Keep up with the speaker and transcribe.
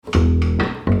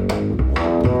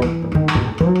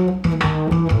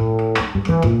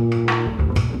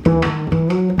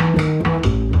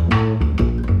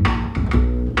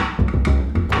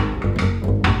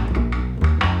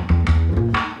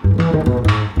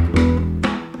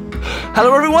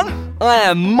Hello everyone, I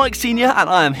am Mike Senior and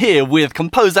I am here with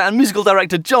composer and musical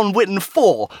director John Whitten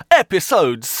for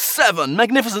episode 7,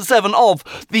 Magnificent 7 of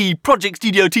the Project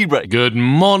Studio Tea Break. Good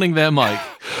morning there, Mike.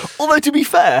 Although to be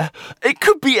fair, it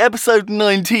could be episode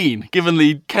 19, given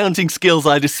the counting skills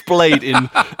I displayed in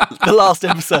the last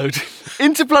episode.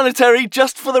 Interplanetary,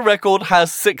 just for the record,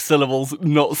 has 6 syllables,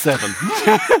 not 7.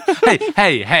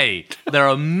 Hey, there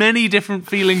are many different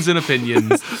feelings and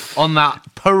opinions on that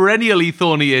perennially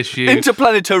thorny issue.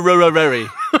 Interplanetary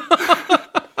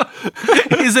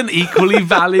is an equally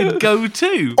valid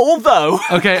go-to. Although,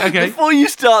 Okay. before you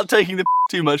start taking the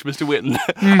too much, Mr. Whitten,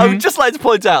 I would just like to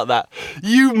point out that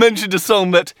you mentioned a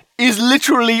song that is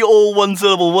literally all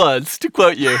one-syllable words, to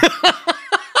quote you.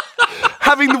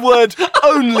 Having the word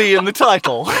only in the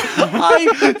title.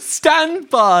 I stand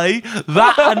by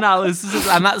that analysis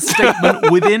and that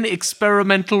statement within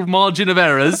experimental margin of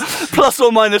errors. Plus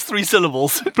or minus 3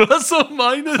 syllables. Plus or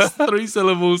minus 3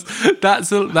 syllables. That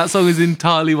song is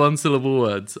entirely one-syllable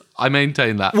words. I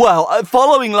maintain that. Well,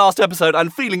 following last episode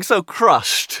and feeling so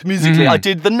crushed musically, I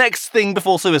did the next thing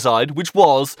before suicide, which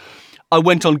was I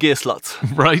went on Gear Sluts.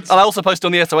 Right. And I also posted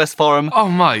on the SOS forum. Oh,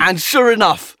 my. And sure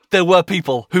enough, there were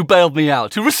people who bailed me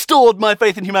out, who restored my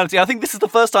faith in humanity. I think this is the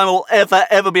first time I will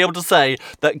ever be able to say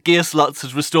that Gear Sluts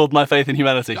has restored my faith in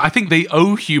humanity. I think they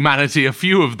owe humanity a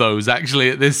few of those, actually,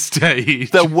 at this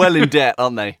stage. They're well in debt,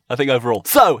 aren't they? I think overall.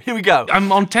 So, here we go.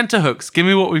 I'm on tenterhooks. Give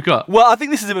me what we've got. Well, I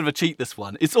think this is a bit of a cheat, this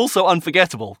one. It's also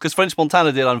unforgettable, because French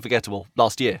Montana did Unforgettable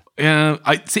last year. Yeah,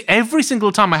 I see. Every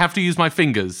single time I have to use my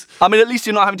fingers. I mean, at least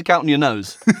you're not having to count on your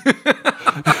nose.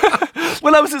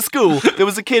 When I was at school, there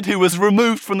was a kid who was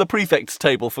removed from the prefect's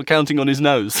table for counting on his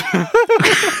nose.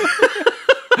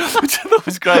 Which I thought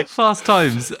was great. Fast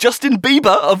times. Justin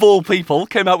Bieber, of all people,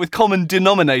 came out with Common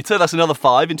Denominator. That's another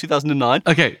 5 in 2009.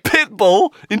 Okay.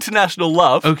 Pitbull, International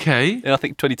Love. Okay. In, I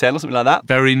think, 2010 or something like that.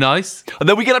 Very nice. And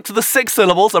then we get up to the 6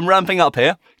 syllables. I'm ramping up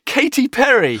here. Katy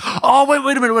Perry. Oh,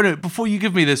 wait a minute. Before you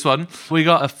give me this one, we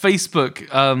got a Facebook...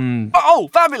 Oh,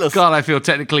 fabulous. God, I feel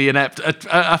technically inept.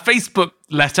 A Facebook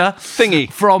letter.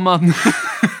 Thingy. From...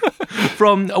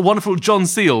 From a wonderful John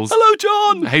Seals. Hello,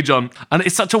 John. Hey, John. And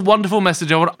it's such a wonderful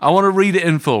message. I want to read it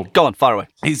in full. Go on, fire away.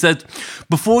 He said,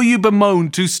 before you bemoan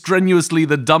too strenuously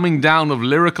the dumbing down of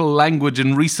lyrical language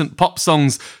in recent pop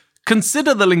songs,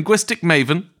 consider the linguistic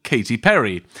maven, Katy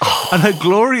Perry, and her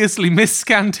gloriously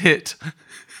miscanned hit.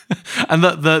 And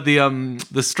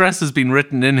the stress has been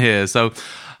written in here. So,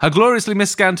 her gloriously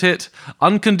miscanned hit,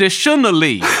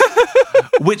 Unconditionally.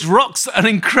 Which rocks an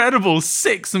incredible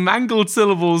 6 mangled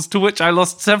syllables to which I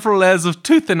lost several layers of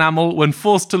tooth enamel when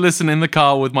forced to listen in the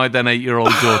car with my then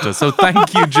 8-year-old daughter. So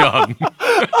thank you, John.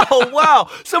 Oh, wow.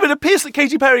 So it appears that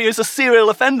Katy Perry is a serial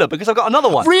offender because I've got another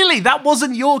one. Really? That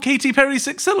wasn't your Katy Perry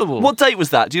 6 syllable? What date was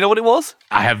that? Do you know what it was?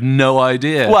 I have no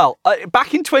idea. Well,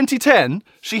 back in 2010,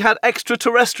 she had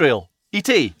Extraterrestrial.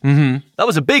 E.T. Mm-hmm. That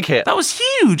was a big hit. That was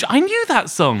huge. I knew that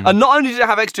song. And not only did it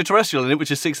have Extraterrestrial in it,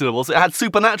 which is 6 syllables, it had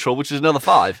Supernatural, which is another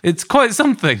 5. It's quite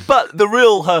something. But the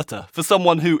real hurter for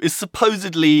someone who is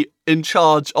supposedly in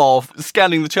charge of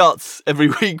scanning the charts every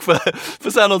week for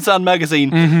Sound on Sound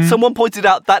magazine, someone pointed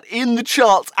out that in the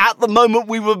charts at the moment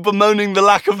we were bemoaning the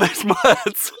lack of those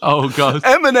words. Oh, God.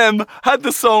 Eminem had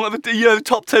the song at the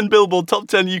top 10 Billboard, top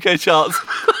 10 UK charts,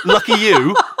 Lucky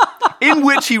You, in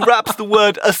which he raps the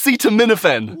word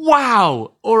acetaminophen.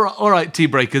 Wow. All right, tea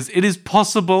breakers. It is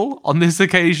possible on this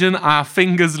occasion our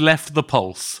fingers left the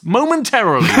pulse.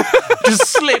 Momentarily. Just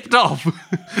slipped off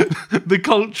the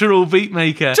cultural beat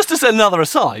maker. Just as another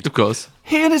aside. Of course.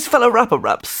 He and his fellow rapper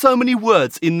rap so many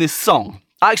words in this song.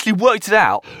 I actually worked it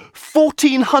out.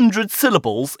 1,400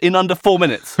 syllables in under 4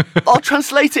 minutes. I'll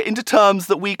translate it into terms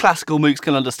that we classical mooks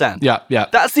can understand. Yeah.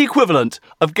 That's the equivalent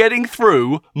of getting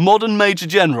through Modern Major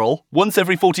General once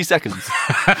every 40 seconds.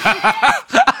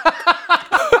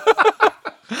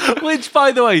 Which,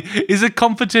 by the way, is a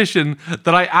competition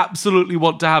that I absolutely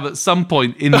want to have at some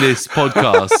point in this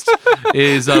podcast.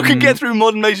 Is Who can get through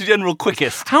Modern Major General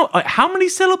quickest? How many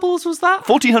syllables was that?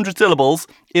 1,400 syllables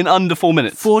in under 4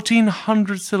 minutes.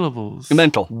 1,400 syllables.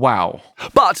 Mental. Wow.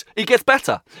 But it gets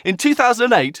better. In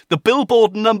 2008, the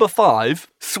Billboard number 5,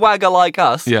 Swagger Like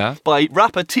Us, by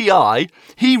rapper T.I.,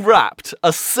 he rapped a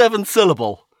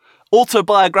 7-syllable.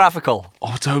 Autobiographical.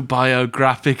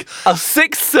 Autobiographic. A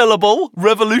 6-syllable,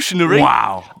 revolutionary.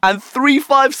 Wow. And 3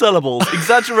 5-syllables,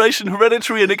 exaggeration,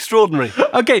 hereditary, and extraordinary.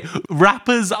 Okay,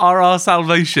 rappers are our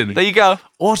salvation. There you go.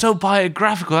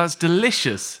 Autobiographical, that's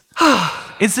delicious.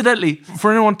 Incidentally,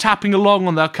 for anyone tapping along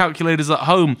on their calculators at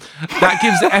home, that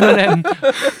gives Eminem...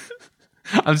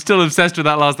 I'm still obsessed with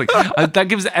that last thing. That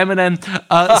gives Eminem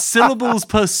syllables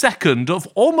per second of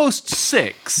almost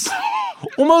 6.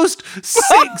 almost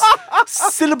 6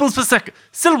 syllables per second.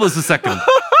 Syllables per second.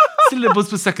 Syllables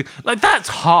per second. Like, that's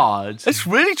hard. It's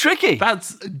really tricky.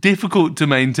 That's difficult to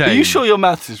maintain. Are you sure your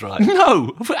maths is right?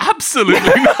 No, absolutely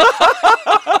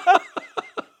not.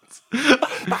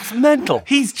 That's mental.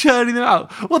 He's churning them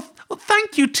out. Well,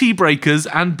 thank you, tea breakers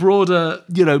and broader,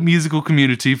 musical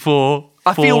community for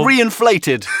I feel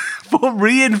reinflated. For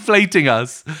reinflating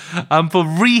us, for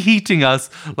reheating us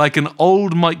like an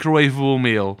old microwavable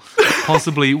meal,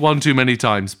 possibly one too many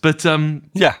times. But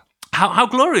yeah. How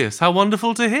glorious, how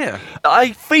wonderful to hear.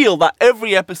 I feel that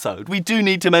every episode we do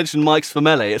need to mention Mike's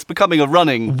Famele. It's becoming a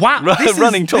running topic.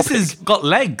 This has got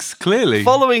legs, clearly.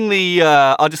 Following the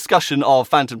our discussion of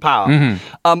Phantom Power,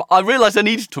 I realised I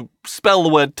needed to spell the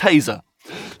word taser.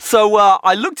 So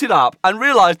I looked it up and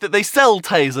realised that they sell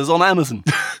tasers on Amazon.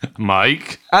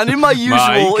 Mike. And in my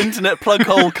usual internet plug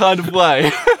hole kind of way,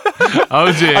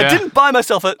 oh dear, I didn't buy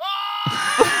myself a...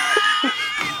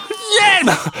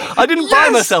 Yes! I didn't buy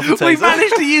myself a taser. We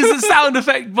managed to use the sound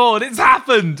effect board. It's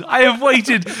happened. I have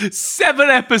waited 7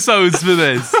 episodes for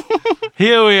this.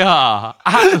 Here we are,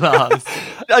 at last.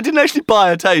 I didn't actually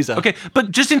buy a taser. Okay,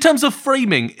 but just in terms of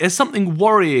framing, there's something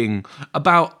worrying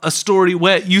about a story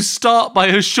where you start by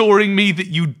assuring me that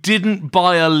you didn't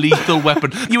buy a lethal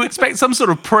weapon. You expect some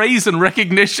sort of praise and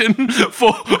recognition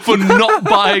for not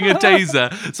buying a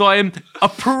taser. So I am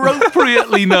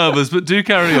appropriately nervous, but do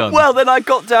carry on. Well, then I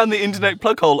got down the internet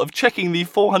plug hole of checking the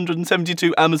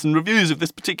 472 Amazon reviews of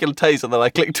this particular taser that I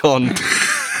clicked on,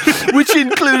 which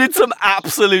included some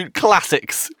absolute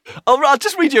classics. I'll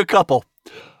just read you a couple.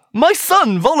 My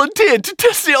son volunteered to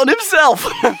test it on himself.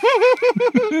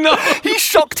 No. He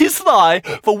shocked his thigh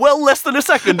for well less than a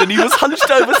second and he was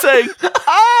hunched over saying,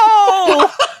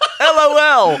 "Ow!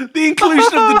 LOL." The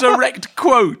inclusion of the direct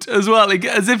quote as well,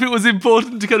 as if it was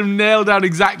important to kind of nail down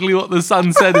exactly what the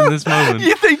son said in this moment.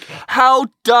 You think, how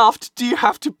daft do you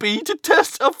have to be to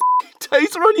test a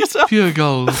taser on yourself? Pure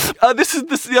gold. This is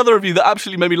the other review that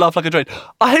absolutely made me laugh like a train.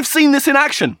 I have seen this in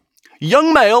action.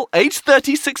 Young male, age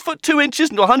 30, 6 foot 2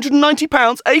 inches, 190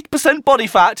 pounds, 8% body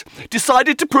fat,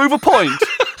 decided to prove a point.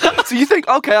 So you think,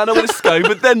 okay, I know where this is going,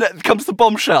 but then comes the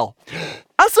bombshell.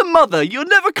 As a mother, you're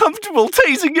never comfortable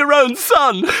tasing your own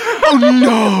son. Oh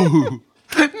no!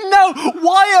 No,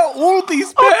 why are all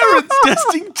these parents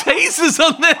testing tasers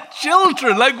on their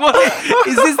children? Like, what?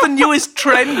 Is this the newest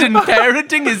trend in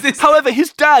parenting? Is this... However,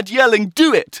 his dad yelling,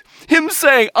 "Do it!" Him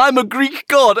saying, "I'm a Greek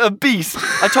god, a beast."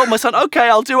 I told my son, okay,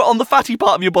 I'll do it on the fatty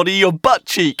part of your body, your butt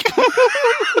cheek.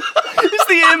 It's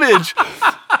the image.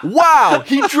 Wow,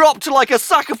 he dropped like a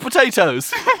sack of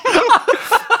potatoes.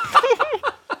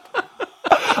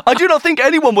 I do not think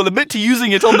anyone will admit to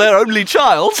using it on their only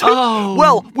child. Oh.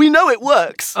 Well, we know it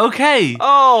works. Okay.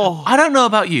 Oh. I don't know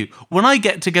about you. When I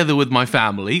get together with my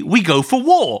family, we go for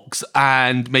walks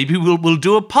and maybe we'll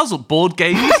do a puzzle. Board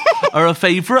games are a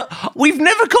favourite. We've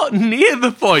never gotten near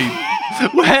the point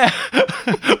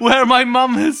where my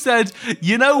mum has said,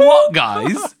 "You know what,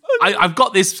 guys? I've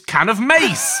got this can of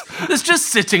mace that's just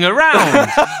sitting around."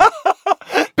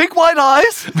 Big white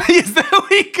eyes. Yes, there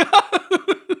we go.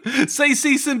 Say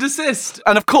cease and desist.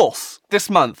 And of course, this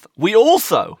month, we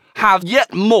also have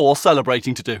yet more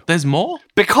celebrating to do. There's more?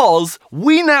 Because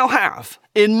we now have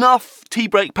enough Tea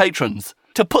Break patrons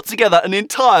to put together an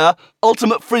entire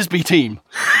Ultimate Frisbee team.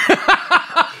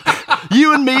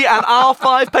 You and me and our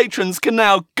 5 patrons can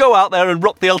now go out there and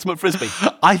rock the Ultimate Frisbee.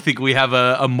 I think we have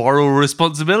a moral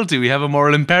responsibility. We have a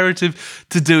moral imperative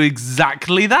to do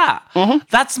exactly that. Mm-hmm.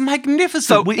 That's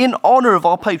magnificent. So, in honour of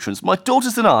our patrons, my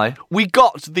daughters and I, we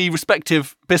got the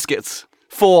respective biscuits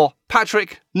for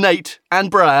Patrick, Nate, and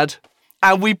Brad,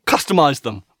 and we customised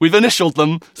them. We've initialed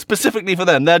them specifically for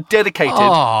them. They're dedicated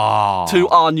to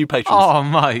our new patrons. Oh,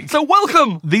 Mike. So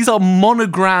welcome. These are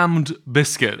monogrammed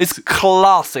biscuits. It's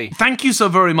classy. Thank you so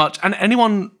very much. And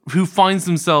anyone who finds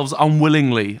themselves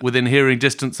unwillingly within hearing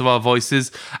distance of our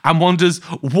voices and wonders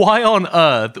why on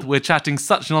earth we're chatting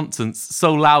such nonsense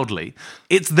so loudly,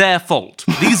 it's their fault.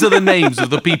 These are the names of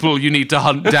the people you need to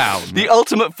hunt down. The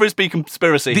Ultimate Frisbee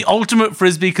Conspiracy. The Ultimate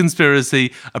Frisbee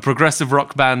Conspiracy, a progressive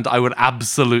rock band I would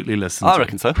absolutely listen to. I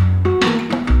reckon so.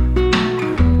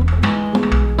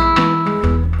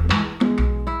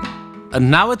 And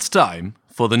now it's time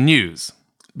for the news.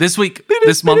 This week,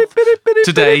 this month,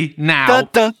 today, now. Dun,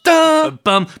 dun, dun.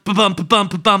 Bum, ba-bum, ba-bum,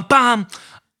 ba-bum, bam.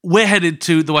 We're headed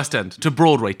to the West End, to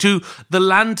Broadway, to the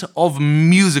land of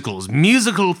musicals,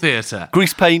 musical theatre.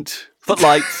 Grease paint,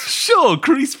 footlights. Sure,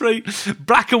 grease paint,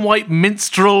 black and white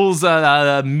minstrels,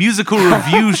 musical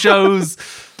review shows.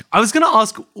 I was going to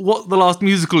ask what the last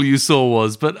musical you saw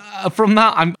was, but from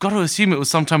that, I've got to assume it was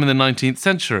sometime in the 19th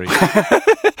century.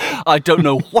 I don't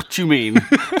know what you mean. No,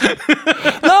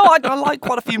 I like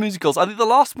quite a few musicals. I think the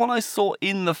last one I saw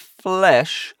in the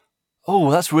flesh...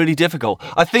 Oh, that's really difficult.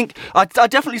 I think I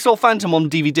definitely saw Phantom on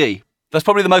DVD. That's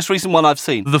probably the most recent one I've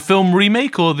seen. The film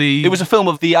remake or the... It was a film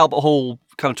of the Albert Hall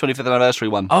kind of 25th anniversary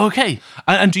one. Oh, okay.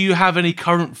 And do you have any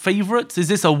current favourites? Is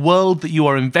this a world that you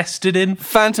are invested in?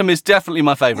 Phantom is definitely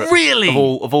my favourite. Really?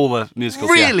 Of all the musicals.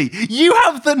 Really? Yeah. You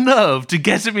have the nerve to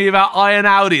get at me about Iron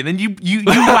Audi, and then you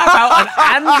rap out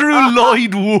an Andrew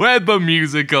Lloyd Webber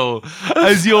musical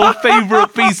as your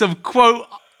favourite piece of, quote,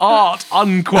 art,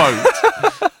 unquote,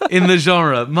 in the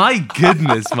genre. My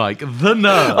goodness, Mike, the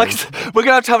nerve. We're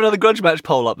going to have another grudge match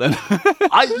poll up then.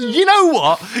 You know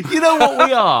what? You know what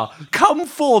we are? Come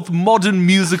forth, modern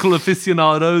musical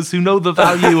aficionados who know the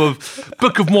value of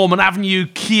Book of Mormon, Avenue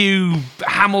Q,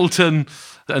 Hamilton,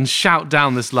 and shout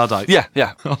down this Luddite.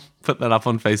 Yeah. I'll put that up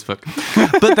on Facebook.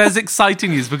 But there's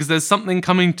exciting news because there's something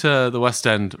coming to the West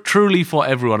End truly for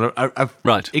everyone. A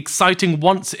exciting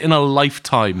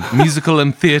once-in-a-lifetime musical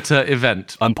and theatre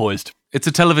event. I'm poised. It's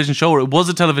a television show, or it was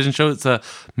a television show. It's a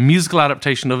musical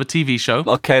adaptation of a TV show.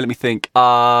 Okay, let me think.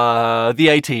 The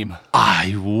A-Team.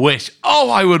 I wish. Oh,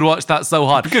 I would watch that so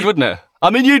hard. Good, wouldn't it? I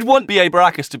mean, you'd want B.A.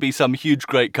 Baracus to be some huge,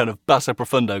 great kind of basso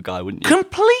profundo guy, wouldn't you?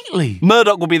 Completely.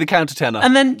 Murdoch will be the countertenor.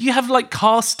 And then you have, like,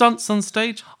 car stunts on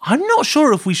stage. I'm not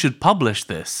sure if we should publish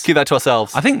this. Keep that to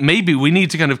ourselves. I think maybe we need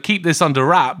to kind of keep this under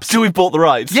wraps. Do we bought the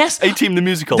rights? Yes. A-Team the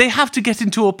musical. They have to get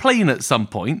into a plane at some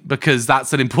point because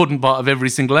that's an important part of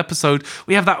every single episode.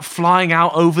 We have that flying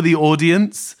out over the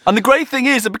audience. And the great thing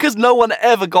is that because no one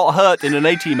ever got hurt in an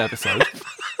A-Team episode...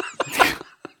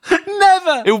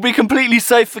 Never! It would be completely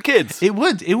safe for kids. It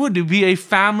would. It would be a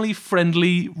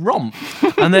family-friendly romp.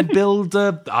 And they'd build,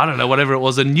 I don't know, whatever it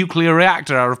was, a nuclear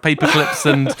reactor out of paper clips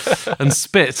and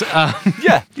spit.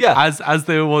 Yeah. As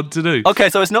they want to do. Okay,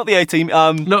 so it's not the A-Team.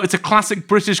 No, it's a classic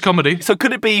British comedy. So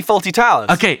could it be Fawlty Towers?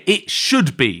 Okay, it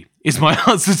should be. Is my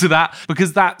answer to that,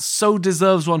 because that so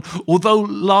deserves one. Although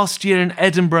last year in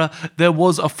Edinburgh, there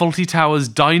was a Fawlty Towers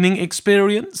dining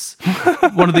experience.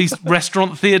 One of these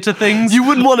restaurant theatre things. You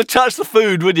wouldn't want to touch the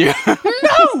food, would you?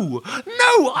 No,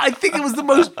 I think it was the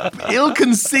most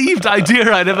ill-conceived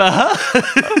idea I'd ever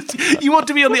heard. You want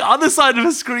to be on the other side of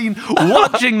a screen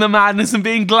watching the madness and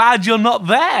being glad you're not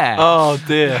there. Oh,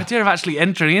 dear. The idea of actually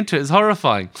entering into it is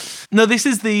horrifying. No, this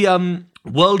is the...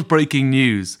 world-breaking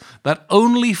news that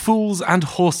Only Fools and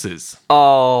Horses.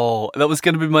 Oh, that was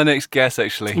going to be my next guess,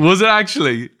 actually. Was it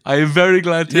actually? I am very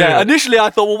glad to hear it. Initially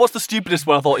I thought, well, what's the stupidest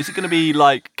one? I thought, is it going to be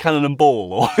like Cannon and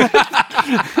Ball? Or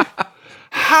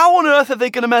how on earth are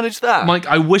they going to manage that? Mike,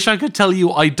 I wish I could tell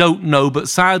you I don't know, but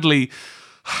sadly...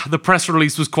 the press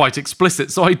release was quite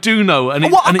explicit, so I do know. And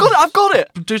I've got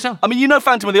it. Do tell. I mean, you know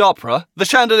Phantom of the Opera. The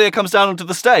chandelier comes down onto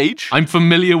the stage. I'm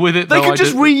familiar with it, They could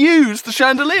just reuse the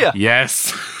chandelier.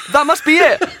 Yes. That must be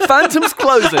it. Phantom's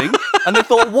closing, and they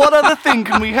thought, what other thing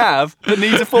can we have that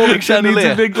needs a falling chandelier?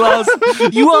 Needs a big glass.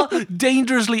 You are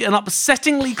dangerously and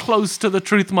upsettingly close to the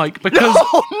truth, Mike, because...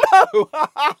 Oh,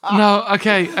 no! No,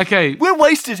 okay. We're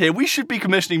wasted here. We should be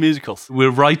commissioning musicals. We're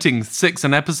writing 6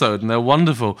 an episode, and they're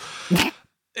wonderful.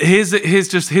 Here's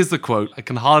the quote. I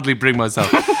can hardly bring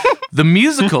myself. The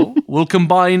musical will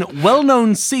combine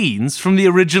well-known scenes from the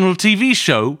original TV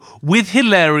show with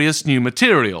hilarious new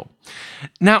material.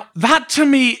 Now, that to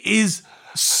me is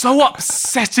so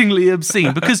upsettingly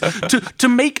obscene, because to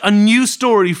make a new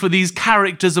story for these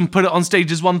characters and put it on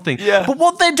stage is one thing. Yeah. But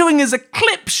what they're doing is a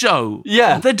clip show.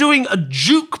 Yeah. They're doing a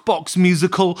jukebox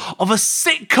musical of a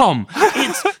sitcom.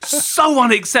 It's so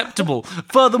unacceptable.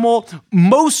 Furthermore,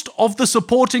 most of the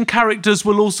supporting characters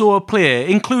will also appear,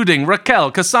 including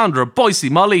Raquel, Cassandra, Boycie,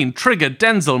 Marlene, Trigger,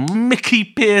 Denzel, Mickey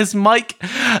Pierce, Mike,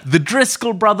 the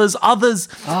Driscoll brothers, others.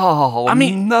 Oh, I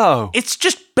mean, no. It's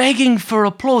just begging for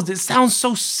applause. It sounds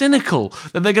so cynical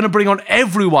that they're going to bring on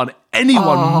anyone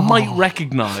might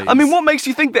recognise. I mean, what makes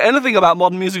you think that anything about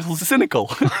modern musicals is cynical?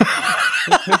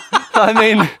 I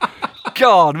mean,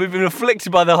 God, we've been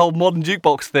afflicted by the whole modern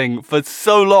jukebox thing for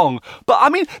so long. But I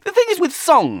mean, the thing is with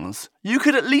songs, you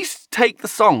could at least take the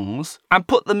songs and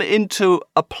put them into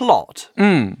a plot,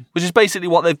 which is basically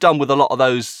what they've done with a lot of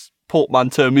those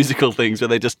portmanteau musical things where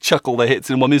they just chuck all their hits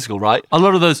in one musical, right? A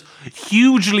lot of those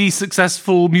hugely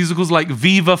successful musicals like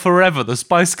Viva Forever, the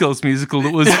Spice Girls musical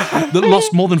that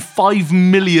lost more than £5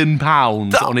 million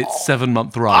on its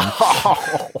 7-month run.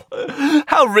 Oh,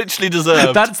 how richly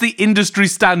deserved. That's the industry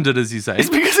standard, as you say. It's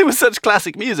because it was such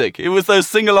classic music. It was those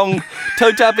sing-along,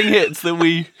 toe-tapping hits that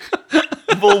we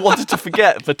we've all wanted to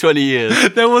forget for 20 years.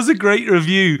 There was a great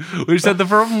review which said the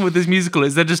problem with this musical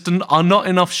is there just are not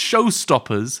enough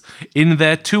showstoppers in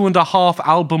their 2.5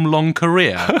 album long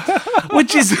career,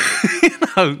 which is,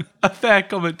 a fair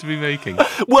comment to be making.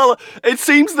 Well, it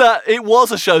seems that it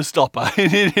was a showstopper.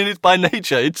 It's by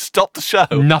nature. It stopped the show.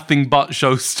 Nothing but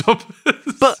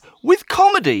showstoppers. But with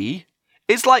comedy,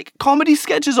 it's like comedy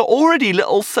sketches are already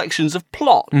little sections of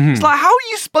plot. It's like, how are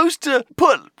you supposed to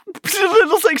put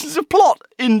little sections of plot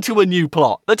into a new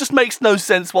plot? That just makes no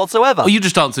sense whatsoever. Well, you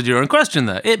just answered your own question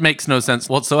there. It makes no sense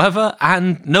whatsoever,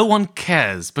 and no one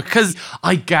cares, because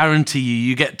I guarantee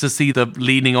you get to see the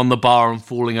leaning on the bar and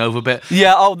falling over bit.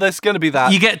 Yeah, there's going to be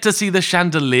that. You get to see the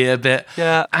chandelier bit.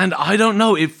 Yeah. And I don't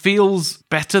know, it feels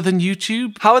better than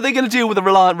YouTube. How are they going to deal with a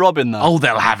Reliant Robin, though? Oh,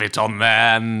 they'll have it on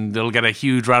there, and they'll get a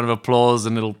huge round of applause,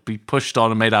 and it'll be pushed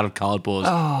on and made out of cardboard.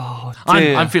 Oh,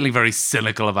 dear. I'm feeling very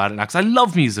cynical about it now, because I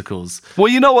love musicals. Well,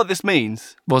 you know what this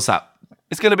means? What's that?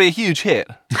 It's going to be a huge hit.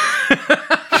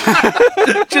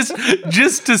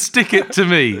 just to stick it to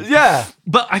me. Yeah.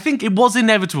 But I think it was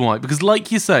inevitable, Mike, because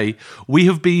like you say, we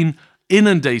have been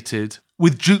inundated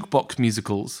with jukebox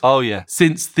musicals. Oh, yeah.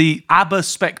 Since the ABBA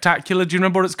Spectacular. Do you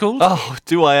remember what it's called? Oh,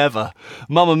 do I ever.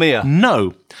 Mamma Mia.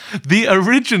 No. The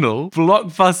original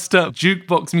blockbuster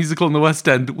jukebox musical in the West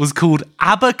End was called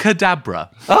Abacadabra.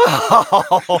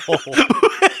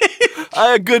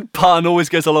 A good pun always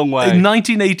goes a long way. In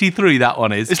 1983, that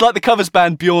one is. It's like the covers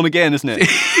band Bjorn Again, isn't it?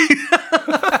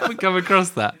 I haven't come across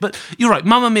that. But you're right,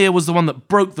 Mamma Mia was the one that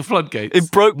broke the floodgates. It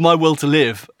broke my will to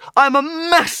live. I'm a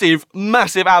massive,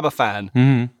 massive ABBA fan,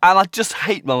 and I just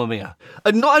hate Mamma Mia.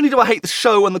 And not only do I hate the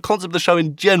show and the concept of the show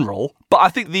in general, but I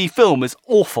think the film is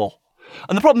awful.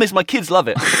 And the problem is my kids love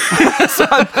it. So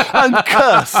I'm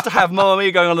cursed to have Mamma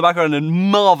Mia going on in the background and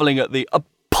marvelling at the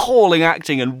appalling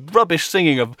acting and rubbish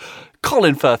singing of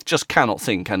Colin Firth. Just cannot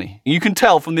sing, can he? You can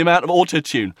tell from the amount of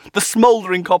auto-tune. The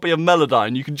smouldering copy of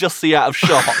Melodyne you can just see out of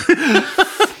shot.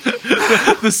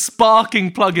 The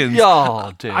sparking plugins.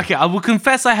 Oh, dear. Okay, I will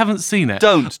confess I haven't seen it.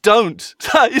 Don't.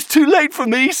 It's too late for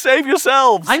me. Save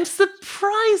yourselves. I'm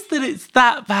surprised that it's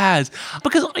that bad.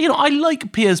 Because, I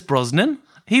like Pierce Brosnan.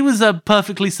 He was a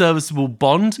perfectly serviceable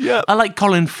Bond. Yep. I like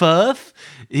Colin Firth.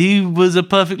 He was a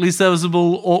perfectly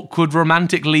serviceable, awkward,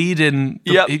 romantic lead in,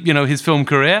 his film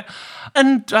career.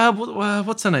 And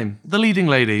what's her name? The leading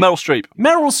lady. Meryl Streep.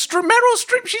 Meryl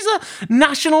Streep, she's a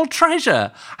national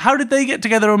treasure. How did they get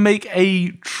together and make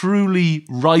a truly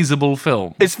risible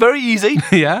film? It's very easy.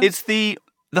 Yeah? It's the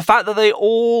fact that they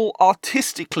all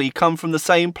artistically come from the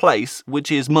same place, which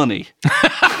is money.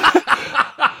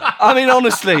 I mean,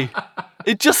 honestly,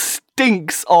 it just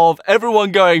stinks of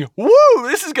everyone going, woo,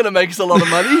 this is going to make us a lot of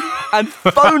money, and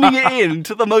phoning it in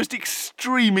to the most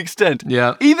extreme extent.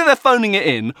 Yeah. Either they're phoning it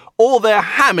in, or they're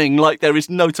hamming like there is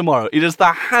no tomorrow. It is the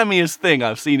hammiest thing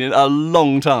I've seen in a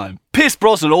long time. Pierce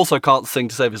Brosnan also can't sing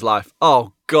to save his life.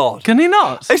 Oh, God. Can he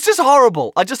not? It's just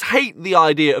horrible. I just hate the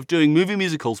idea of doing movie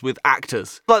musicals with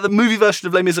actors. Like the movie version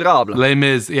of Les Miserables. Les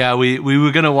Mis, yeah, we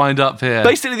were going to wind up here.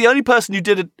 Basically, the only person who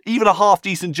did even a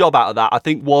half-decent job out of that, I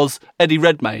think, was Eddie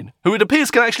Redmayne, who it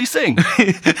appears can actually sing.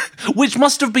 Which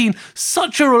must have been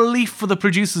such a relief for the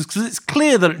producers, because it's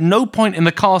clear that at no point in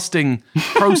the casting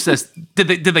process did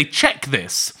they check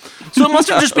this. So it must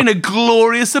have just been a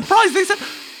glorious surprise. They said,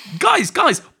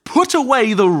 guys, put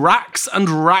away the racks and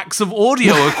racks of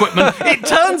audio equipment. It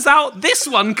turns out this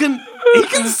one can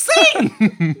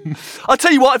sing. I'll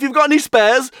tell you what, if you've got any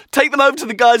spares, take them over to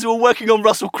the guys who are working on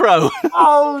Russell Crowe.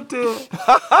 Oh, dear.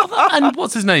 And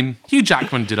what's his name? Hugh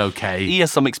Jackman did okay. He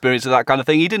has some experience with that kind of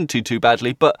thing. He didn't do too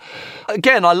badly, but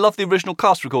again, I love the original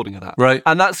cast recording of that. Right.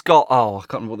 And that's got, I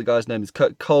can't remember what the guy's name is,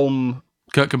 Kurt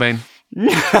Cobain.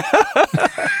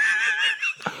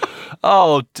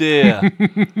 Oh, dear.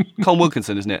 Colm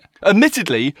Wilkinson, isn't it?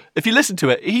 Admittedly, if you listen to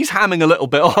it, he's hamming a little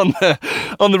bit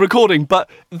on the recording, but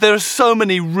there are so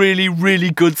many really, really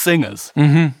good singers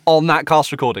on that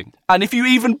cast recording. And if you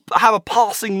even have a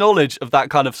passing knowledge of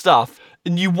that kind of stuff,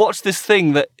 and you watch this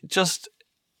thing that just...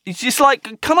 It's just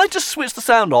like, can I just switch the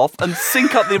sound off and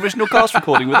sync up the original cast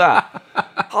recording with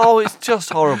that? Oh, it's just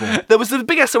horrible. There was a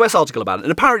big SOS article about it,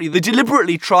 and apparently they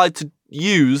deliberately tried to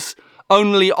use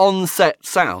only on-set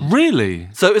sound. Really?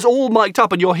 So it was all mic'd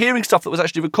up, and you're hearing stuff that was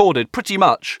actually recorded pretty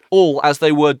much all as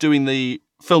they were doing the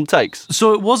film takes.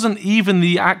 So it wasn't even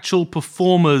the actual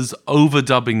performers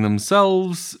overdubbing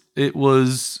themselves, it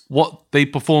was what they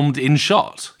performed in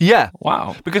shot? Yeah.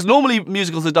 Wow. Because normally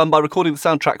musicals are done by recording the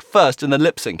soundtrack first and then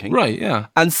lip-syncing. Right, yeah.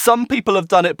 And some people have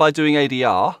done it by doing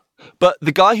ADR, but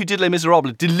the guy who did Les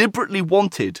Miserables deliberately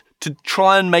wanted to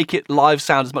try and make it live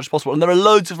sound as much as possible. And there are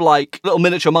loads of like little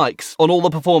miniature mics on all the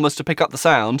performers to pick up the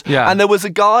sound. Yeah. And there was a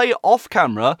guy off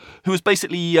camera who was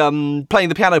basically playing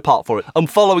the piano part for it and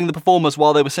following the performers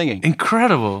while they were singing.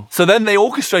 Incredible. So then they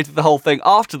orchestrated the whole thing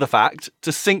after the fact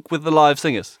to sync with the live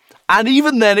singers. And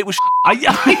even then it was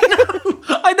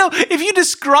I know. If you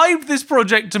described this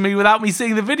project to me without me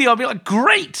seeing the video, I'd be like,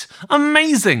 great,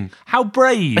 amazing, how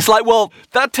brave. It's like, well,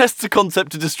 that tests the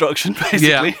concept of destruction,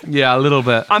 basically. Yeah, a little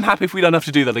bit. I'm happy if we don't have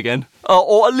to do that again.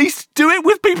 Or at least do it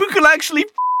with people who can actually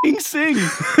sing.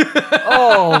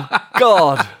 Oh,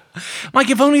 God. Mike,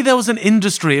 if only there was an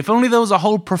industry, if only there was a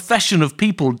whole profession of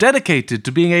people dedicated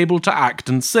to being able to act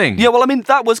and sing. Yeah, well, I mean,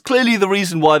 that was clearly the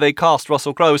reason why they cast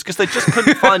Russell Crowe, is because they just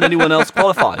couldn't find anyone else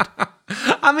qualified.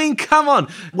 I mean, come on.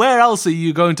 Where else are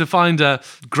you going to find a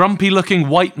grumpy-looking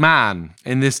white man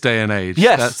in this day and age?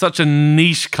 Yes. That's such a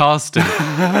niche casting.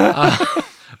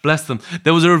 Bless them.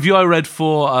 There was a review I read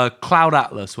for Cloud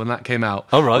Atlas when that came out.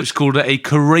 Oh, right. Which called it a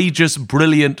courageous,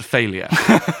 brilliant failure.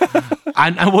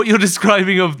 and what you're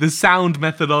describing of the sound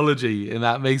methodology in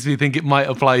that makes me think it might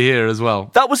apply here as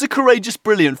well. That was a courageous,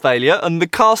 brilliant failure, and the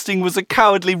casting was a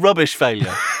cowardly, rubbish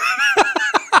failure.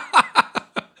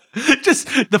 Just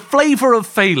the flavour of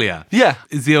failure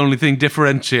is the only thing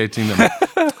differentiating them.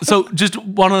 So just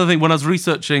one other thing, when I was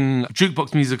researching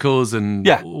jukebox musicals and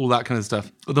all that kind of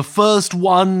stuff, the first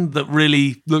one that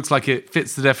really looks like it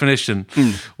fits the definition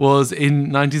was in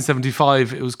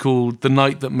 1975. It was called The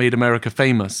Night That Made America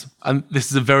Famous. And this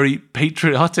is a very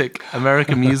patriotic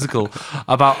American musical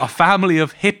about a family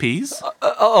of hippies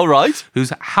All right.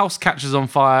 whose house catches on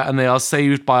fire and they are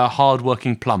saved by a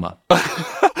hard-working plumber.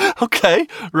 Okay,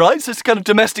 right, so it's kind of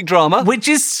domestic drama. Which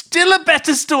is still a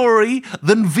better story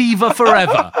than Viva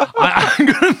Forever. I'm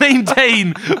going to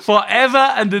maintain forever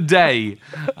and a day.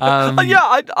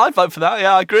 I'd vote for that.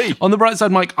 Yeah, I agree. On the bright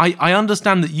side, Mike, I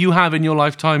understand that you have in your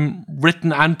lifetime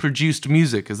written and produced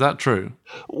music. Is that true?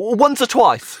 Once or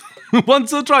twice.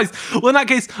 Once or twice. Well, in that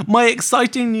case, my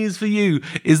exciting news for you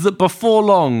is that before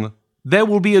long, there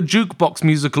will be a jukebox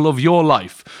musical of your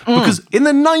life. Because in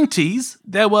the 90s,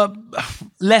 there were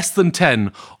less than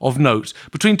 10 of note.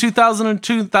 Between 2000 and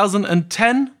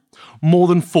 2010, more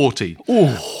than 40.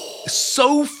 Ooh.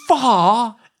 So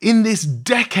far in this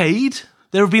decade,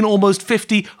 there have been almost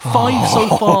 55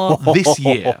 so far this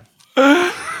year.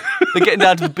 They're getting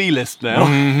down to the B-list now.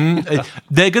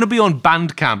 They're going to be on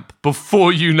Bandcamp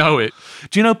before you know it.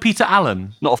 Do you know Peter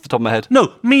Allen? Not off the top of my head.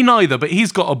 No, me neither, but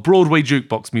he's got a Broadway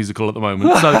jukebox musical at the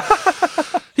moment. So,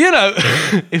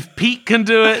 if Pete can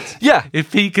do it,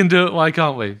 if Pete can do it, why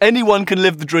can't we? Anyone can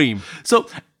live the dream. So,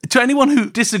 to anyone who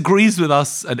disagrees with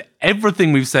us and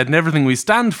everything we've said and everything we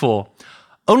stand for,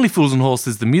 Only Fools and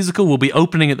Horses, the musical, will be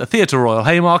opening at the Theatre Royal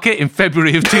Haymarket in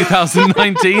February of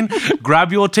 2019.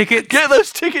 Grab your tickets. Get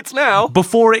those tickets now.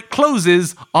 Before it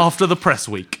closes after the press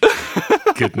week.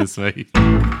 Goodness me.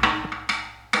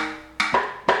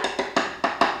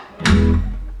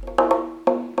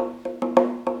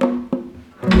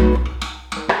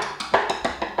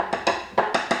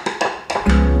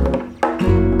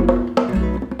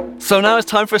 So now it's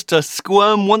time for us to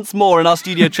squirm once more in our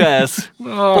studio chairs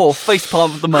for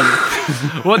Facepalm of the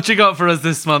Month. What you got for us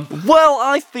this month? Well,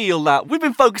 I feel that we've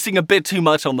been focusing a bit too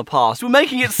much on the past. We're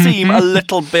making it seem a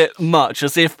little bit much,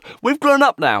 as if we've grown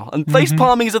up now, and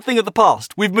facepalming is a thing of the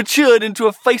past. We've matured into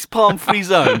a facepalm-free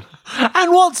zone.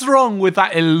 And what's wrong with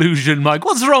that illusion, Mike?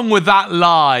 What's wrong with that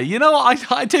lie? You know,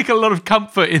 I take a lot of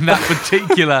comfort in that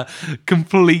particular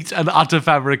complete and utter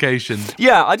fabrication.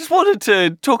 Yeah, I just wanted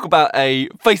to talk about a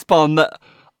facepalm that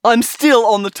I'm still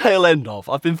on the tail end of.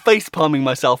 I've been facepalming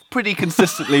myself pretty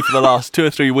consistently for the last 2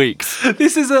 or 3 weeks.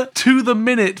 This is a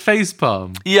to-the-minute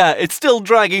facepalm. Yeah, it's still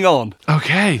dragging on.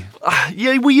 Okay.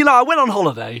 I went on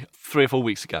holiday 3 or 4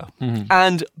 weeks ago.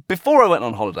 And before I went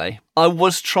on holiday, I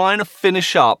was trying to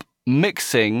finish up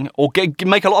mixing or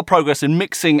make a lot of progress in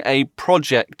mixing a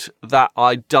project that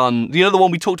I'd done. You know, the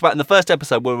one we talked about in the first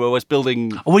episode where we was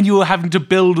building... When you were having to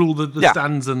build all the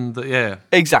stands and the...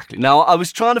 Exactly. Now, I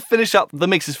was trying to finish up the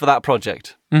mixes for that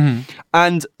project.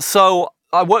 And so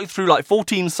I worked through like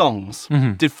 14 songs,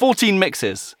 did 14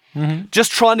 mixes,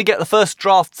 just trying to get the first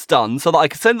drafts done so that I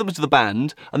could send them to the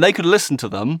band and they could listen to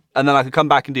them and then I could come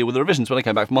back and deal with the revisions when I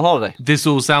came back from my holiday. This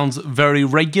all sounds very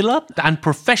regular and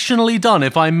professionally done,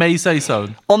 if I may say so.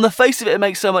 On the face of it, it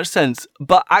makes so much sense,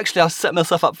 but actually I set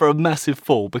myself up for a massive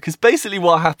fall because basically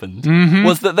what happened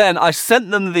was that then I sent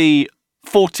them the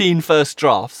 14 first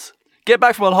drafts, get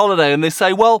back from on holiday and they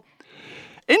say, well,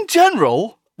 in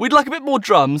general, we'd like a bit more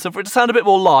drums and for it to sound a bit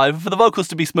more live and for the vocals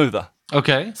to be smoother.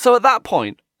 Okay. So at that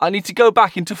point, I need to go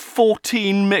back into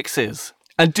 14 mixes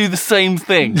and do the same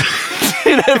thing.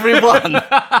 in every one.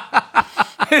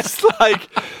 It's like,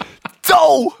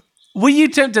 oh! Were you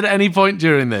tempted at any point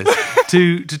during this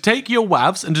to take your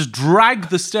WAVs and just drag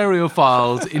the stereo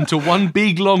files into one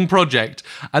big long project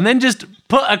and then just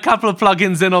put a couple of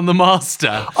plugins in on the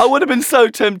master? I would have been so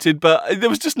tempted, but there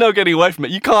was just no getting away from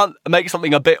it. You can't make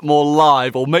something a bit more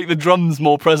live or make the drums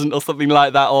more present or something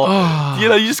like that. Or,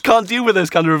 you just can't deal with those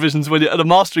kind of revisions when you're at a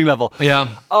mastering level. Yeah.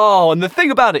 Oh, and the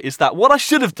thing about it is that what I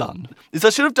should have done is I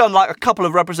should have done like a couple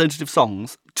of representative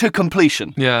songs to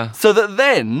completion. Yeah. So that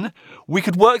then we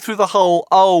could work through the whole,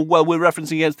 we're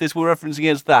referencing against this, we're referencing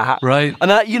against that. Right.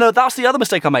 And that's the other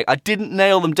mistake I make. I didn't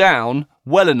nail them down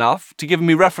well enough to give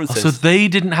me references. So they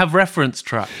didn't have reference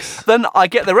tracks. Then I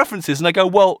get the references and I go,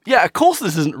 well, yeah, of course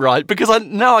this isn't right because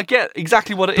now I get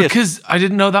exactly what it is. Because I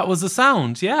didn't know that was the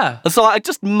sound, yeah. And so I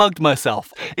just mugged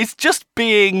myself. It's just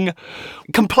being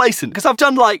complacent because I've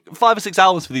done like 5 or 6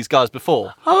 albums for these guys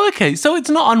before. Oh, okay. So it's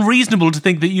not unreasonable to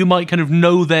think that you might kind of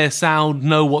know their sound,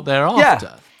 know what they're after.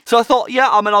 Yeah. So I thought,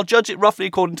 I'll judge it roughly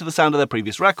according to the sound of their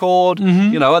previous record,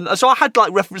 and so I had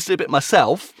like referenced it a bit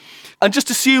myself and just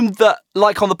assumed that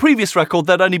like on the previous record,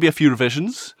 there'd only be a few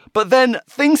revisions. But then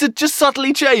things had just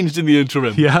subtly changed in the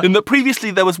interim. Yeah. In that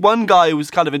previously there was one guy who was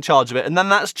kind of in charge of it, and then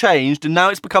that's changed, and now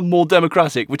it's become more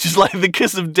democratic, which is like the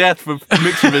kiss of death for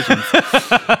mixed revisions.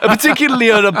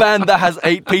 Particularly on a band that has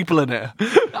 8 people in it.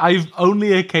 I've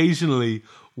only occasionally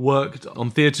worked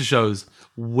on theatre shows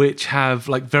which have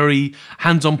like very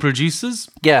hands-on producers.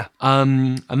 Yeah.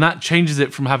 And that changes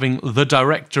it from having the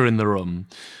director in the room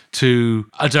to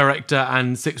a director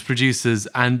and 6 producers,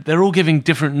 and they're all giving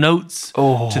different notes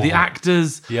to the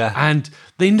actors. Yeah. And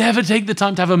they never take the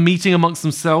time to have a meeting amongst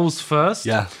themselves first.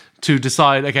 Yeah. To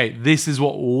decide, okay, this is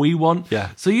what we want. Yeah.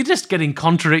 So you're just getting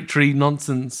contradictory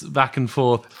nonsense back and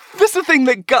forth. This is the thing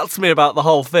that guts me about the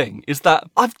whole thing, is that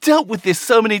I've dealt with this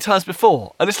so many times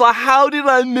before, and it's like, how did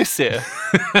I miss it?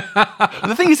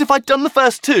 The thing is, if I'd done the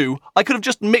first 2, I could have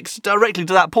just mixed directly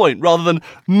to that point, rather than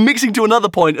mixing to another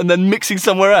point and then mixing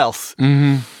somewhere else.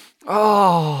 Mm-hmm.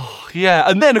 Oh, yeah.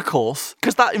 And then, of course,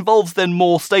 because that involves then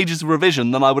more stages of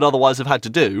revision than I would otherwise have had to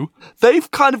do,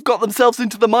 they've kind of got themselves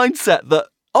into the mindset that,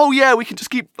 oh yeah, we can just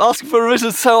keep asking for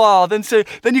revisions. So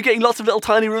then you're getting lots of little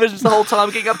tiny revisions the whole time,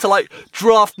 getting up to like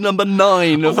draft number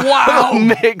 9 of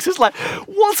the mix. It's like,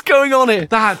 what's going on here?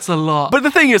 That's a lot. But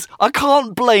the thing is, I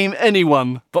can't blame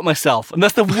anyone but myself, and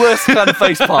that's the worst kind of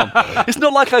facepalm. It's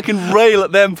not like I can rail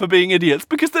at them for being idiots,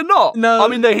 because they're not. No. I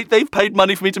mean, they've paid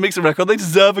money for me to mix a record. They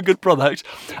deserve a good product,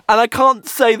 and I can't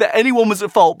say that anyone was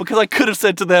at fault, because I could have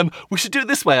said to them, we should do it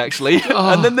this way, actually,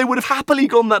 and then they would have happily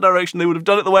gone that direction. They would have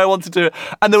done it the way I wanted to do it,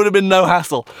 and there would have been no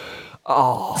hassle.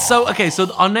 So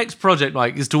our next project,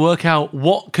 Mike, is to work out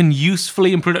what can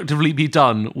usefully and productively be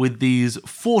done with these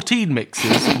 14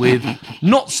 mixes with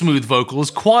not smooth vocals,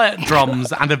 quiet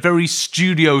drums, and a very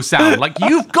studio sound. Like,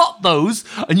 you've got those,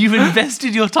 and you've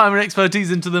invested your time and expertise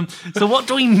into them. So what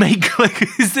do we make? Like,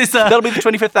 is this That'll be the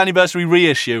 25th anniversary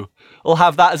reissue. We'll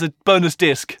have that as a bonus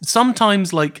disc.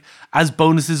 Sometimes, like, as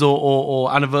bonuses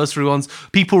or anniversary ones,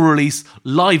 people release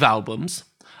live albums.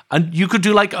 And you could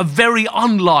do like a very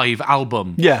unlive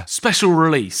album. Yeah. Special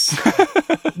release.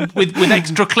 with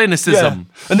extra clinicism.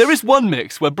 Yeah. And there is one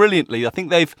mix where brilliantly, I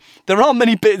think there aren't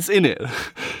many bits in it.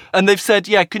 And they've said,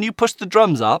 can you push the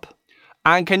drums up?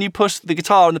 And can you push the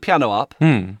guitar and the piano up?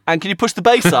 And can you push the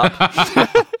bass up?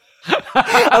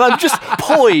 And I'm just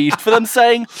poised for them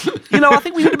saying, I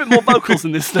think we need a bit more vocals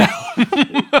in this now.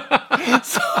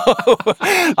 So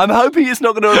I'm hoping it's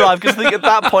not going to arrive, because I think at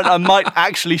that point I might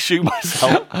actually shoot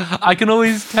myself. I can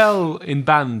always tell in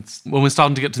bands when we're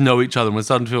starting to get to know each other and we're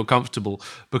starting to feel comfortable,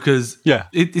 because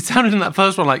it sounded in that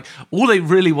first one like all they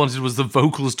really wanted was the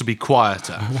vocals to be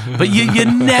quieter. But you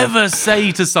never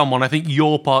say to someone, I think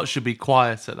your part should be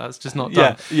quieter. That's just not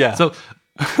done. Yeah. So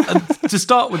to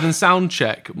start with, in sound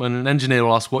check, when an engineer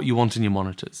will ask what you want in your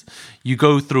monitors, you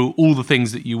go through all the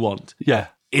things that you want. Yeah.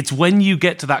 It's when you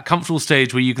get to that comfortable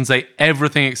stage where you can say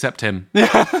everything except him. And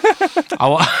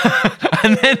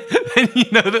then you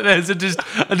know that there's just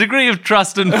a degree of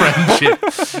trust and friendship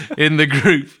in the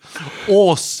group,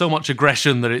 or so much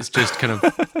aggression that it's just kind of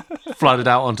flooded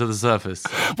out onto the surface.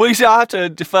 Well, you see, I have to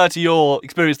defer to your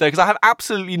experience there, because I have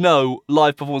absolutely no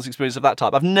live performance experience of that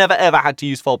type. I've never, ever had to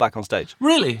use fallback on stage.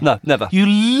 Really? No, never. You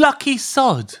lucky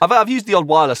sod. I've used the odd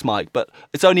wireless mic, but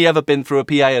it's only ever been through a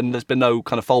PA, and there's been no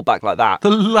kind of fallback like that. The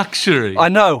luxury. I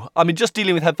know. I mean, just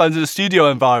dealing with headphones in a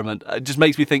studio environment, it just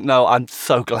makes me think, no, I'm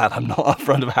so glad I'm not up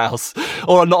front of house,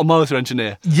 or I'm not a monitor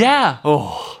engineer. Yeah.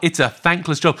 Oh. It's a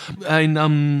thankless job.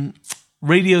 In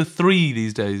Radio 3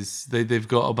 these days, they've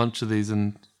got a bunch of these,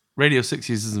 and Radio 6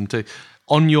 uses them too.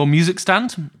 On your music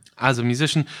stand, as a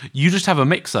musician, you just have a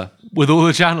mixer with all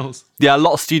the channels. Yeah, a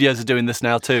lot of studios are doing this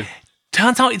now too.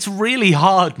 Turns out it's really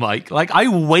hard, Mike. Like, I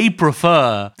way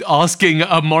prefer asking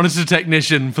a monitor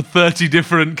technician for 30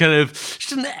 different kind of,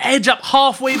 just an edge up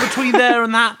halfway between there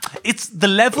and that. The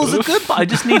levels are good, but I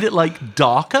just need it like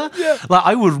darker. Yeah. Like,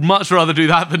 I would much rather do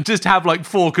that than just have like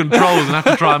 4 controls and have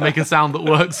to try and make a sound that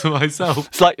works for myself.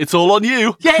 It's like, it's all on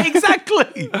you. Yeah,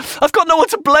 exactly. I've got no one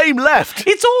to blame left.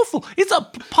 It's awful. It's a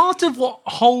part of what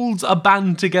holds a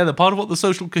band together. Part of what the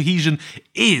social cohesion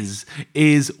is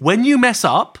when you mess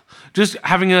up, just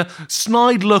having a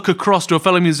snide look across to a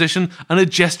fellow musician and a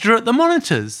gesture at the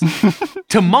monitors.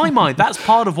 To my mind, that's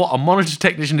part of what a monitor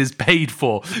technician is paid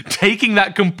for. Taking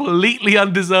that completely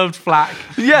undeserved flack.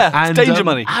 Yeah, it's danger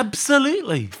money.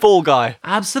 Absolutely. Fall guy.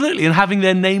 Absolutely. And having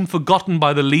their name forgotten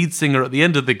by the lead singer at the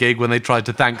end of the gig when they tried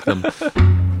to thank them.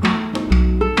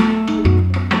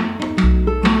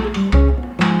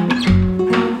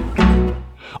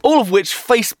 All of which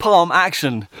facepalm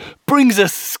action brings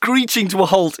us screeching to a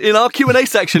halt in our Q&A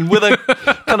section with a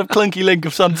kind of clunky link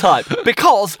of some type.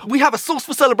 Because we have a source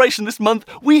for celebration this month.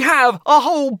 We have a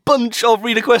whole bunch of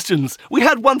reader questions. We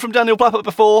had one from Daniel Blappert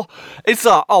before. It's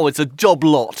a job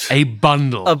lot. A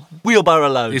bundle. A wheelbarrow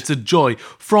load. It's a joy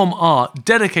from our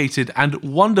dedicated and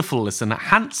wonderful listener.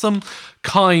 Handsome,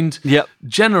 kind,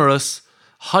 generous,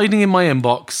 hiding in my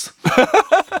inbox,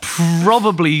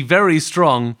 probably very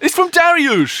strong. It's from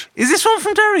Dariush. Is this one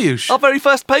from Dariush? Our very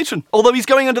first patron. Although he's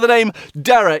going under the name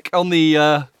Derek on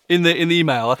the in the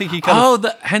email. I think he kind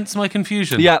of... hence my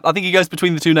confusion. Yeah, I think he goes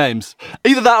between the two names.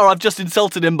 Either that or I've just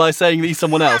insulted him by saying that he's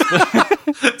someone else.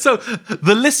 So,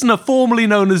 the listener formerly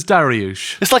known as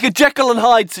Dariush. It's like a Jekyll and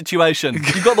Hyde situation.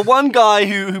 You've got the one guy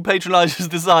who patronises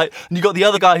the site, and you've got the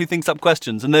other guy who thinks up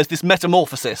questions, and there's this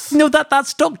metamorphosis. No,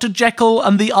 that's Dr. Jekyll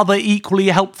and the other equally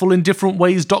helpful in different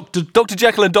ways, Dr.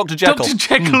 Jekyll and Dr. Jekyll. Dr.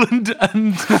 Jekyll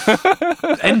and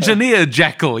Engineer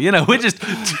Jekyll. You know, we're just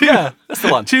that's the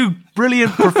one. Two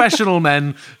brilliant professional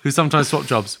men who sometimes swap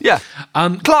jobs. Yeah.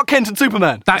 Clark Kent and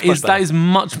Superman. That is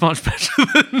much better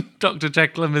than Dr.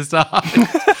 Jekyll and Mr. Hyde.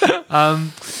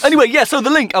 Anyway, so the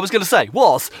link I was going to say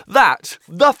was that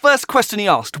the first question he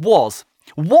asked was,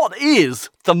 what is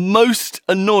the most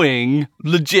annoying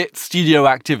legit studio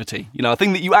activity? You know, a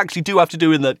thing that you actually do have to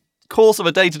do in the course of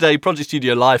a day-to-day project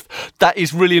studio life that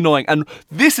is really annoying. And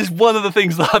this is one of the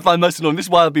things that I find most annoying. This is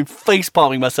why I've been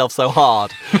face-palming myself so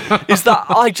hard, is that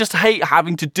I just hate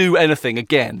having to do anything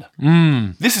again.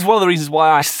 This is one of the reasons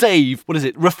why I save,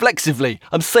 reflexively.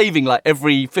 I'm saving like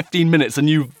every 15 minutes a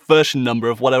new version number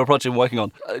of whatever project I'm working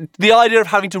on. The idea of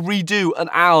having to redo an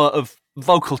hour of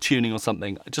vocal tuning or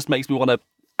something, it just makes me want to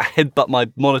headbutt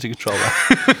my monitor controller.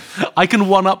 I can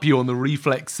one-up you on the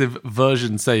reflexive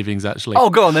version savings, actually. Oh,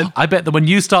 go on then. I bet that when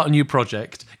you start a new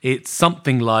project, it's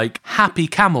something like Happy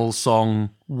Camel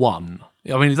Song 1.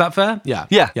 I mean, is that fair? Yeah.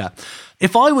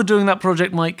 If I were doing that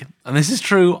project, Mike, and this is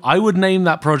true, I would name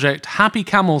that project Happy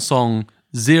Camel Song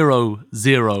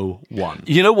 001.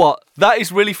 You know what? That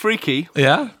is really freaky.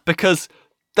 Yeah? Because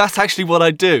that's actually what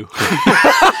I do.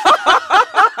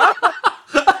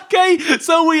 Okay,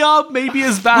 so we are maybe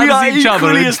as bad as each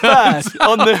other. We are equally as bad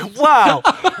on the... Wow,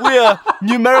 we are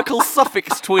numerical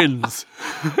suffix twins.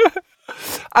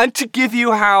 And to give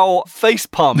you how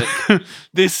facepalmic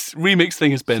this remix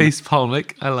thing has been...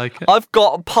 Facepalmic, I like it. I've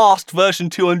got past version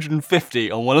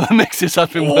 250 on one of the mixes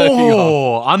I've been working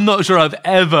on. I'm not sure I've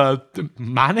ever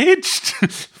managed,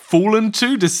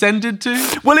 descended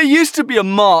to. Well, it used to be a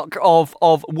mark of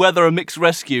whether a mix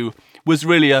rescue was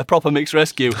really a proper mix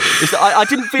rescue. Is that I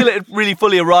didn't feel it really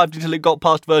fully arrived until it got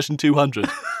past version 200.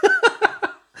 I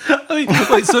mean,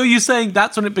 wait, so you're saying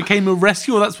that's when it became a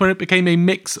rescue, or that's when it became a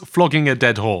mix flogging a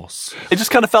dead horse? It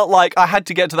just kind of felt like I had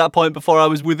to get to that point before I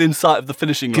was within sight of the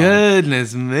finishing line.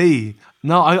 Goodness me.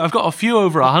 No, I've got a few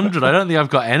over 100. I don't think I've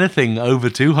got anything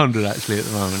over 200, actually, at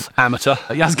the moment. Amateur.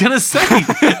 Yeah, I was going to say,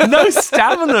 no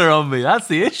stamina on me. That's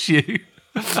the issue.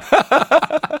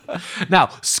 Now,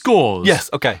 scores. Yes,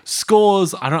 okay.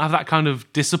 Scores, I don't have that kind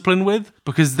of discipline with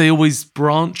because they always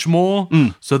branch more.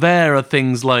 So there are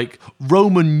things like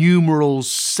Roman numerals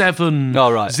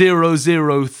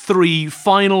 7003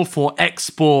 final for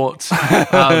export,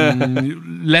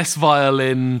 less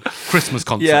violin, Christmas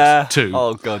concert 2.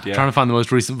 Oh, God, yeah. Trying to find the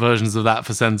most recent versions of that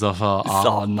for Sends-Off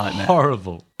are a nightmare.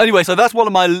 Horrible. Anyway, so that's one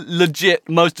of my legit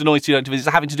most annoying student activities,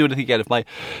 having to do anything again.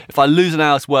 If I lose an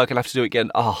hour's work and have to do it again,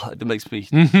 it makes me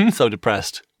so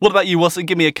depressed. What about you, Wilson?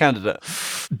 Give me a candidate.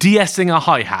 De-essing a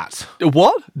hi-hat.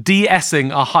 What?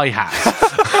 De-essing a hi-hat.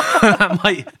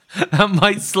 that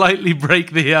might slightly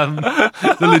break the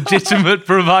legitimate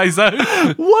proviso.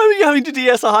 Why were you having to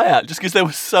de-ess a hi-hat? Just because there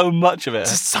was so much of it?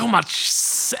 Just so much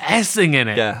obsessing in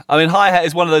it. Yeah, I mean, hi-hat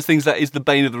is one of those things that is the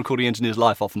bane of the recording engineer's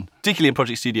life often, particularly in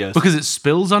project studios. Because it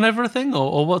spills on everything,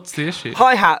 or what's the issue?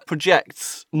 Hi-hat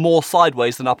projects more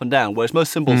sideways than up and down, whereas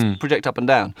most cymbals project up and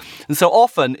down. And so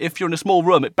often, if you're in a small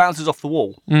room, it bounces off the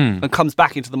wall and comes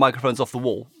back into the microphones off the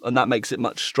wall, and that makes it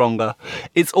much stronger.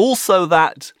 It's also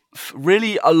that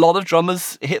really a lot of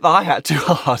drummers hit the hi-hat too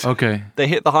hard. Okay. They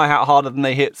hit the hi-hat harder than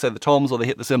they hit, say, the toms or they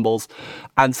hit the cymbals.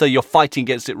 And so you're fighting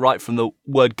against it right from the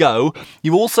word go.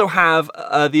 You also have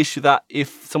the issue that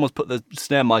if someone's put the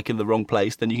snare mic in the wrong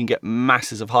place, then you can get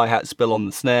masses of hi-hat spill on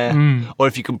the snare. Or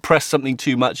if you compress something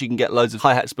too much, you can get loads of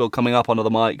hi-hat spill coming up onto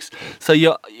the mics. So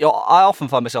I often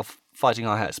find myself fighting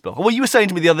hi-hat spill. Well, you were saying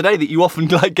to me the other day that you often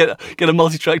like get a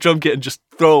multi-track drum kit and just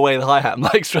throw away the hi-hat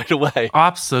mic straight away.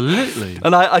 Absolutely.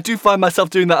 And I do find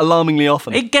myself doing that alarmingly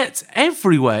often. It gets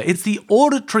everywhere. It's the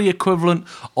auditory equivalent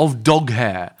of dog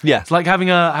hair. Yeah. It's like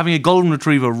having a golden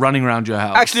retriever running around your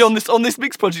house. Actually, on this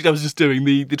mix project I was just doing,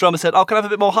 the drummer said, "Oh, can I have a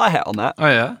bit more hi-hat on that?" Oh,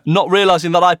 yeah? Not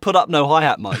realising that I put up no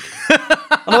hi-hat mic.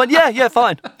 And I went, yeah,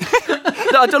 fine.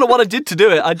 I don't know what I did to do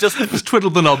it. I just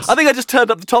twiddled the knobs. I think I just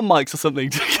turned up the tom mics or something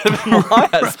to get a bit more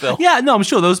hi-hat spill. Yeah, no, I'm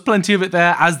sure there was plenty of it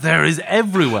there, as there is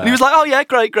everywhere. And he was like, "Oh yeah,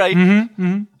 great."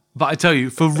 But I tell you,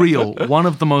 for real, one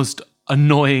of the most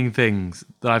annoying things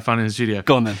that I find in the studio.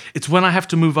 Go on then. It's when I have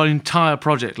to move an entire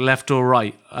project left or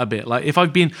right a bit. Like if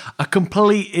I've been a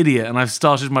complete idiot and I've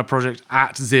started my project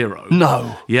at 0.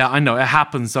 No. Yeah, I know. It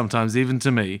happens sometimes, even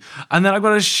to me. And then I've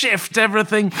got to shift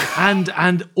everything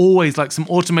and always like some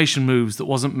automation moves that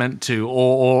wasn't meant to,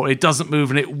 or it doesn't move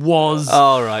and it was.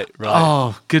 Oh, right.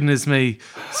 Oh, goodness me.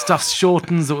 Stuff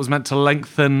shortens that was meant to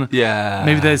lengthen. Yeah.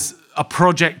 Maybe there's a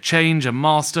project change, a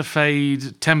master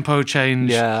fade, tempo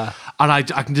change. Yeah. And I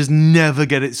can just never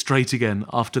get it straight again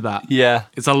after that. Yeah.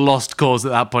 It's a lost cause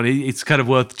at that point. It's kind of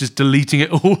worth just deleting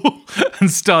it all and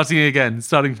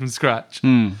starting from scratch.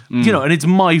 You know, and it's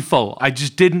my fault. I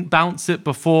just didn't bounce it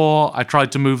before I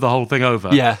tried to move the whole thing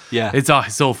over. Yeah. It's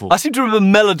awful. I seem to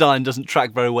remember Melodyne doesn't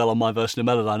track very well on my version of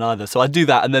Melodyne either. So I do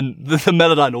that, and then the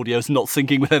Melodyne audio is not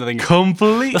syncing with anything.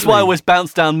 Completely. That's why I always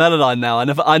bounce down Melodyne now.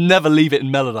 I never leave it in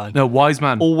Melodyne. No, wise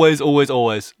man.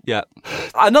 Always. Yeah.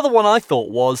 Another one I thought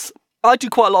was, I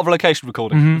do quite a lot of location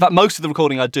recording. In fact, most of the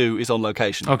recording I do is on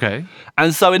location. Okay.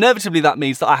 And so inevitably that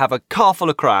means that I have a car full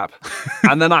of crap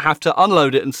and then I have to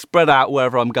unload it and spread out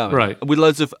wherever I'm going. Right. With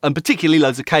particularly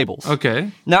loads of cables.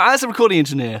 Okay. Now, as a recording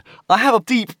engineer, I have a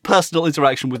deep personal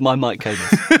interaction with my mic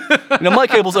cables. Mic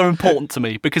cables are important to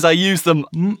me because I use them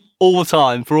all the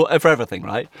time for everything,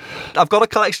 right? I've got a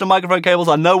collection of microphone cables.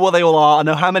 I know what they all are. I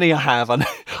know how many I have.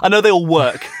 I know they all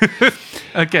work.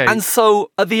 Okay. And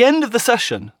so at the end of the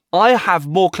session, I have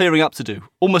more clearing up to do,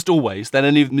 almost always, than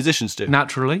any of the musicians do.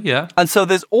 Naturally, yeah. And so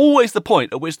there's always the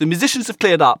point at which the musicians have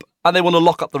cleared up and they want to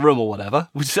lock up the room or whatever,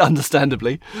 which is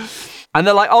understandably. And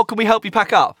they're like, "Oh, can we help you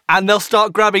pack up?" And they'll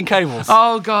start grabbing cables.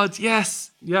 Oh, God,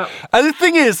 yes. Yeah. And the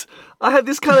thing is, I had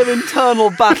this kind of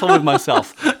internal battle with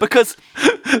myself because...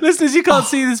 Listeners, you can't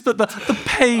see this, but the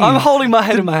pain. I'm holding my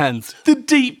head in my hands. The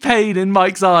deep pain in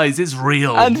Mike's eyes is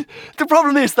real. And the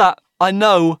problem is that I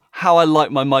know how I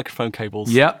like my microphone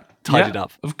cables tidied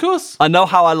up. Of course. I know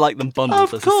how I like them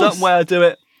bundled. There's a certain way I do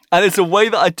it. And it's a way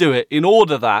that I do it in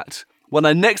order that when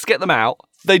I next get them out,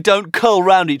 they don't curl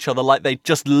round each other like they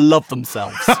just love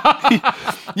themselves.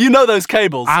 You know those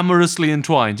cables. Amorously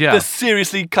entwined, yeah. They're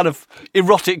seriously kind of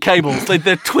erotic cables.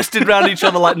 They're twisted round each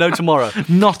other like no tomorrow.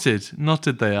 Knotted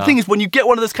they are. The thing is, when you get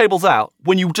one of those cables out,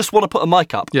 when you just want to put a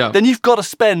mic up, then you've got to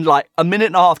spend like a minute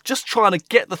and a half just trying to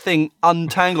get the thing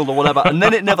untangled or whatever, and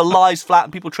then it never lies flat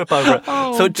and people trip over it.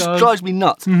 So it just drives me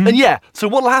nuts. And so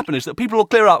what will happen is that people will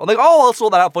clear up and they go, "Oh, I'll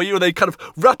sort that out for you," and they kind of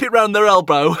wrap it round their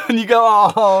elbow, and you go,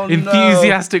 "Oh,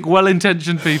 Enthusiastic,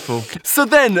 well-intentioned people. So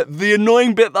then, the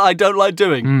annoying bit that I don't like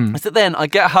doing is that then I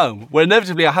get home, where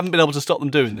inevitably I haven't been able to stop them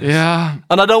doing this. Yeah.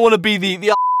 And I don't want to be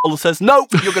the that says, "No,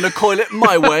 you're going to coil it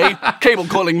my way, cable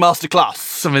coiling masterclass."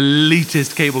 Some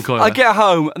elitist cable coiler. I get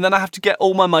home and then I have to get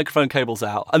all my microphone cables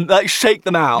out and like shake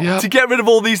them out to get rid of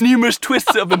all these numerous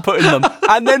twists that have been put in them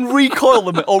and then recoil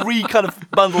them or kind of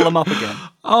bundle them up again.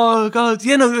 Oh, God.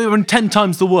 Yeah, no, 10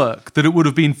 times the work that it would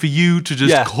have been for you to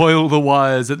just coil the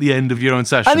wires at the end of your own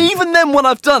session. And even then, when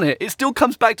I've done it, it still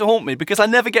comes back to haunt me because I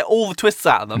never get all the twists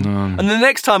out of them. And the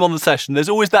next time on the session, there's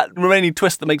always that remaining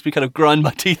twist that makes me kind of grind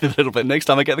my teeth a little bit next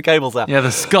time I get the cables out. Yeah,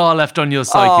 the scar left on your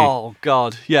psyche. Oh,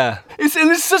 God, yeah.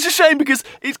 It's such a shame because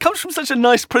it comes from such a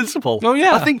nice principle. Oh,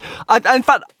 yeah. In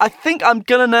fact, I think I'm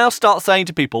going to now start saying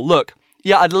to people, look,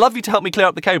 yeah, I'd love you to help me clear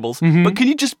up the cables, but can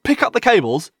you just pick up the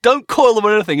cables, don't coil them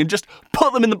or anything, and just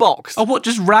put them in the box? Oh, what?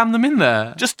 Just ram them in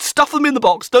there? Just stuff them in the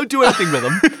box, don't do anything with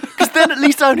them, because then at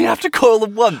least I only have to coil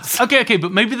them once. Okay,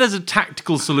 but maybe there's a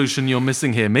tactical solution you're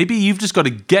missing here. Maybe you've just got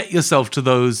to get yourself to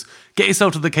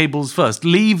the cables first.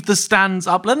 Leave the stands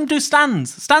up. Let them do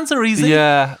stands. Stands are easy.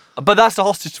 Yeah, but that's a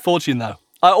hostage to fortune, though.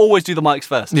 I always do the mics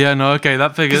first. Yeah, no, okay,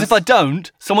 that figures. Because if I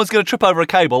don't, someone's going to trip over a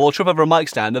cable or trip over a mic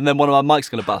stand, and then one of my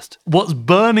mics going to bust. What's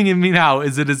burning in me now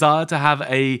is a desire to have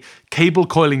a cable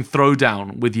coiling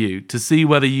throwdown with you to see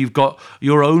whether you've got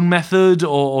your own method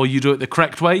or you do it the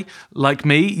correct way, like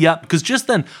me. Yeah, because just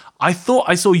then, I thought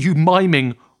I saw you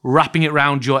miming wrapping it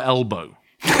round your elbow.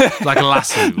 Like a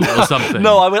lasso or something.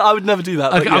 No, I would never do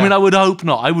that. Okay, Yeah. I mean, I would hope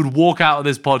not. I would walk out of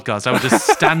this podcast. I would just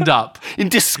stand up. In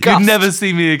disgust. You'd never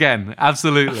see me again.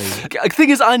 Absolutely. The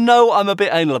thing is, I know I'm a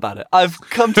bit anal about it. I've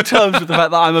come to terms with the fact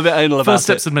that I'm a bit anal about First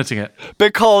step's it. admitting it.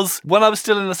 Because when I was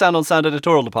still in the Sound on Sound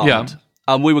editorial department,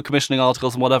 and we were commissioning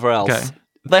articles and whatever else, Okay.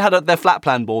 they had their flat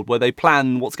plan board where they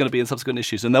plan what's going to be in subsequent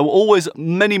issues. And there were always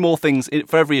many more things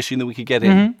for every issue than we could get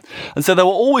in. And so there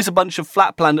were always a bunch of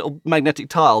flat plan little magnetic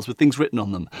tiles with things written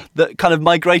on them that kind of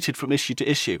migrated from issue to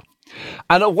issue.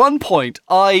 And at one point,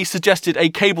 I suggested a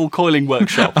cable coiling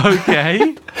workshop.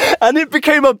 Okay. And it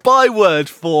became a byword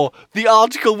for the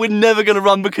article we're never going to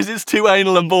run because it's too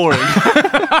anal and boring.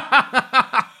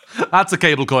 That's a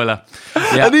cable coiler.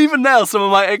 Yeah. And even now, some of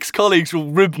my ex-colleagues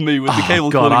will rib me with the cable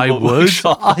God, coiling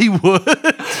workshop. I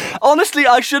would. Honestly,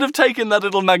 I should have taken that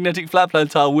little magnetic flat plan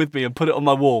tile with me and put it on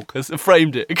my wall,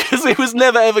 framed it, because it was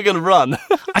never ever going to run.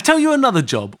 I tell you another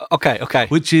job. Okay.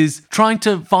 Which is trying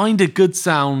to find a good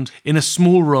sound in a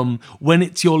small room when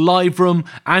it's your live room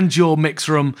and your mix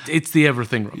room. It's the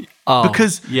everything room.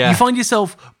 Because you find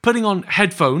yourself putting on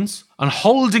headphones and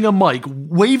holding a mic,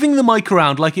 waving the mic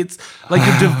around like it's like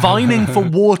you're divining for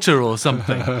water or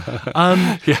something,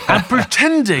 and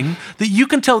pretending that you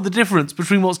can tell the difference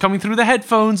between what's coming through the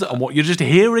headphones and what you're just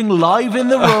hearing live in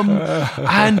the room.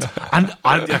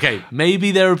 Okay,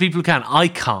 maybe there are people who can. I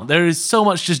can't. There is so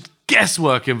much just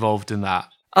guesswork involved in that.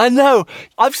 I know.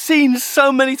 I've seen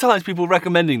so many times people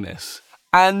recommending this.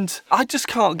 And I just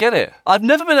can't get it. I've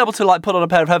never been able to put on a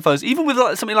pair of headphones, even with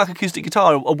something like acoustic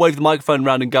guitar, or wave the microphone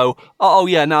around and go, oh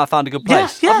yeah, now I found a good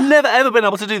place. Yeah. I've never ever been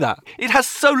able to do that. It has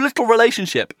so little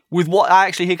relationship with what I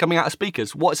actually hear coming out of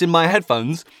speakers, what's in my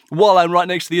headphones, while I'm right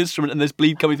next to the instrument and there's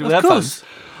bleed coming through the headphones.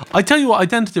 I tell you what I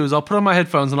tend to do is I'll put on my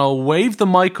headphones and I'll wave the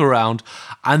mic around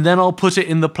and then I'll put it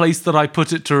in the place that I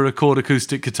put it to record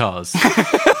acoustic guitars.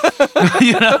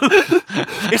 You know?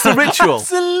 It's a ritual.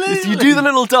 Absolutely. You do the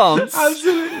little dance.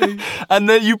 Absolutely. And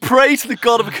then you pray to the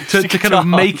god of acoustic to kind of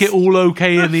make it all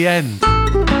okay in the end.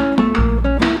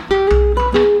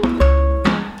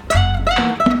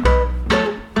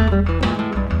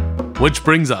 Which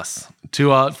brings us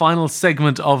to our final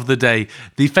segment of the day,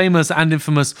 the famous and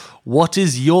infamous What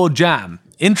is Your Jam?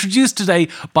 Introduced today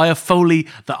by a Foley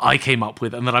that I came up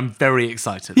with and that I'm very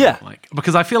excited about, Mike.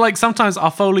 Because I feel like sometimes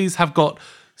our Foleys have got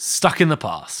stuck in the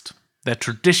past. They're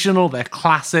traditional, they're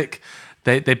classic,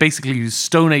 they basically use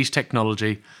Stone Age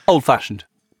technology. Old-fashioned.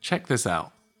 Check this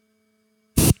out.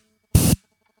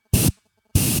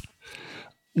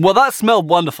 Well, that smelled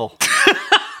wonderful.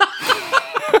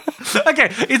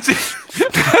 Okay,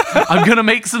 I'm going to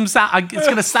make some sound. It's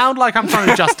going to sound like I'm trying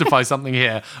to justify something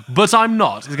here, but I'm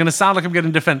not. It's going to sound like I'm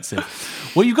getting defensive.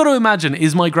 What you've got to imagine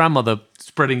is my grandmother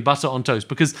spreading butter on toast,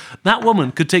 because that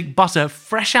woman could take butter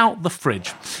fresh out the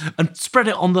fridge and spread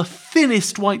it on the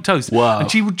thinnest white toast. Wow. And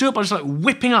she would do it by just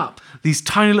whipping up these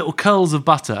tiny little curls of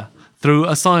butter through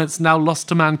a science now lost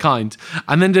to mankind,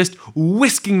 and then just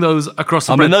whisking those across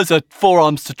the bread. I mean, those are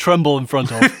forearms to tremble in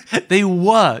front of. They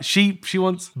were. She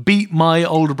once beat my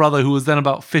older brother, who was then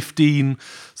about 15,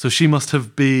 so she must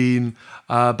have been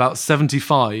about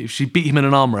 75. She beat him in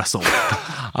an arm wrestle.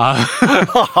 And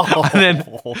then,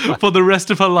 for the rest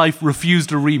of her life,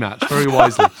 refused a rematch, very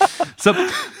wisely. So,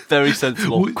 Very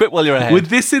sensible. Quit while you're ahead. with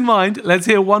this in mind, let's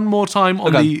hear one more time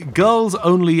on the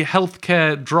girls-only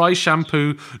healthcare dry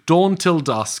shampoo, Dawn Till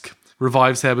Dusk,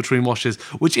 revives hair between washes,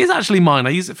 which is actually mine.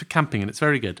 I use it for camping, and it's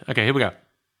very good. Okay, here we go.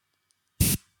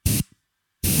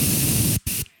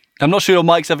 I'm not sure your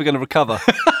mic's ever going to recover.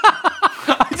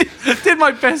 Did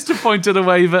my best to point it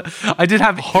away, but I did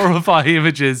have horrifying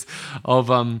images of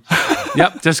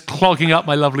Yep, just clogging up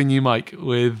my lovely new mic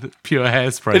with pure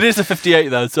hairspray. It is a 58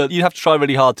 though, so you'd have to try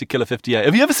really hard to kill a 58.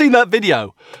 Have you ever seen that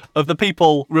video of the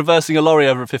people reversing a lorry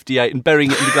over a 58 and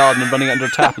burying it in the garden and running it under a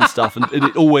tap and stuff, and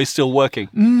it always still working?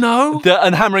 No.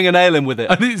 And hammering a nail in with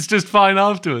it. And it's just fine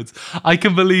afterwards. I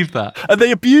can believe that. And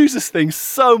they abuse this thing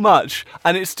so much,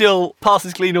 and it still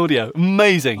passes clean audio.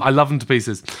 Amazing. I love them to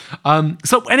pieces.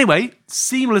 So anyway,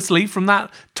 seamlessly from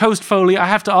that toast foley, I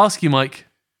have to ask you, Mike,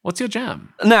 what's your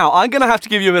jam? Now, I'm going to have to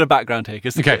give you a bit of background here,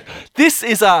 because this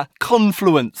is a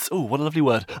confluence, what a lovely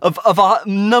word, of a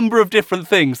number of different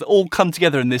things that all come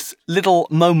together in this little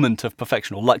moment of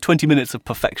perfection, or like 20 minutes of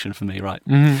perfection for me, right?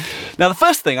 Mm-hmm. Now, the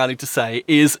first thing I need to say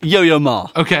is Yo-Yo Ma.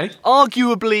 Okay.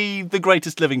 Arguably the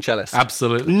greatest living cellist.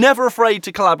 Absolutely. Never afraid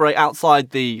to collaborate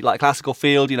outside the classical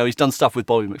field. You know, he's done stuff with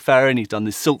Bobby McFerrin, he's done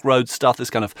this Silk Road stuff,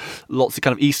 there's kind of lots of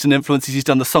kind of Eastern influences. He's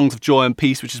done the Songs of Joy and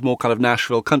Peace, which is more kind of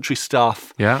Nashville country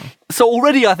stuff. Yeah. So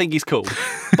already I think he's cool,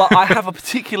 but I have a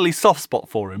particularly soft spot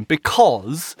for him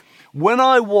because when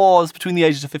I was between the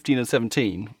ages of 15 and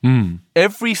 17,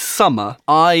 every summer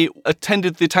I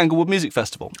attended the Tanglewood Music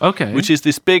Festival, which is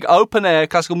this big open-air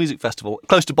classical music festival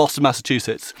close to Boston,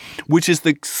 Massachusetts, which is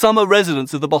the summer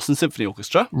residence of the Boston Symphony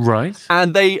Orchestra. Right.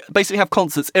 And they basically have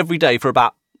concerts every day for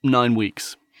about 9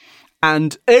 weeks.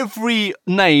 And every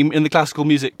name in the classical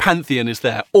music pantheon is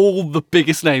there. All the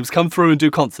biggest names come through and do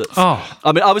concerts. Oh.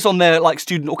 I mean, I was on their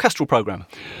student orchestral program.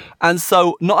 And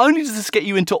so not only does this get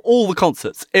you into all the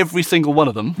concerts, every single one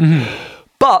of them,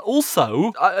 but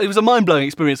also, it was a mind-blowing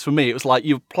experience for me. It was like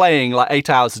you're playing 8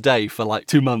 hours a day for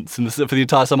 2 months for the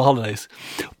entire summer holidays.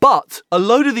 But a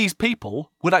load of these people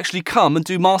would actually come and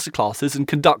do masterclasses and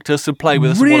conduct us and play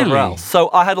with us and whatever else. So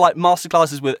I had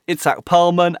masterclasses with Itzhak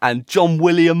Perlman and John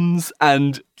Williams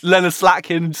and Leonard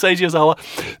Slatkin and Seiji Ozawa.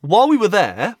 While we were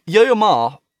there, Yo-Yo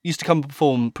Ma used to come and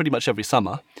perform pretty much every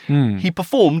summer. He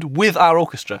performed with our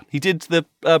orchestra. He did the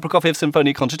Prokofiev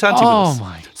Symphony Concertante with us.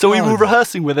 My God. So we were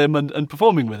rehearsing with him and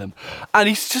performing with him. And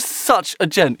he's just such a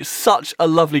gent, such a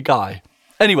lovely guy.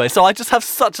 Anyway, so I just have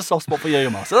such a soft spot for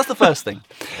Yo-Yo Ma. So that's the first thing.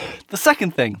 The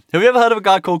second thing, have you ever heard of a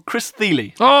guy called Chris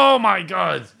Thile? Oh my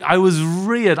God. I was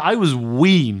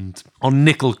weaned on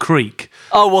Nickel Creek.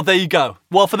 Oh, well, there you go.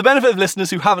 Well, for the benefit of listeners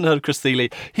who haven't heard of Chris Thile,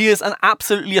 he is an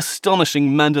absolutely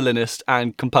astonishing mandolinist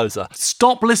and composer.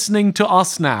 Stop listening to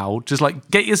us now. Just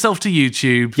get yourself to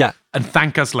YouTube. Yeah. And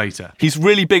thank us later. He's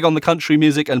really big on the country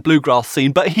music and bluegrass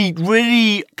scene, but he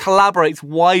really collaborates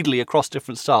widely across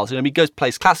different styles. You know, he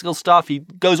plays classical stuff. He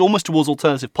goes almost towards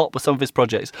alternative pop with some of his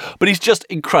projects, but he's just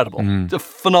incredible. He's a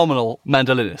phenomenal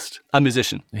mandolinist and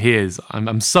musician. He is.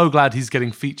 I'm so glad he's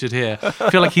getting featured here. I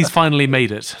feel like he's finally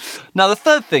made it. Now, the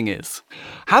third thing is,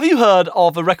 have you heard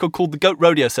of a record called the Goat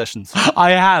Rodeo Sessions?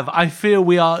 I have. I fear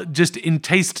we are just in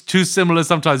taste too similar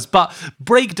sometimes, but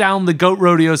break down the Goat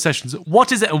Rodeo Sessions.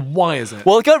 What is it and why is it?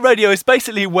 Well, the Goat Rodeo is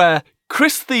basically where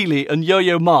Chris Thile and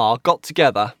Yo-Yo Ma got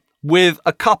together with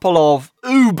a couple of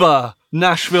uber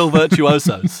Nashville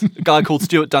virtuosos, a guy called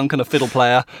Stuart Duncan, a fiddle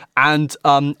player, and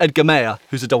Edgar Meyer,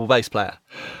 who's a double bass player.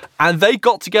 And they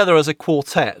got together as a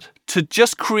quartet to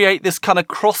just create this kind of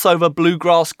crossover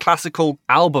bluegrass classical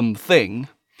album thing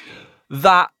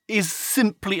that is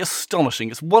simply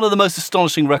astonishing. It's one of the most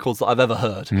astonishing records that I've ever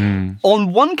heard.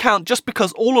 On one count, just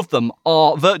because all of them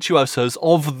are virtuosos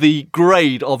of the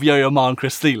grade of Yo-Yo Ma and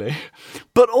Chris Thile,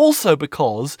 but also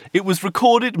because it was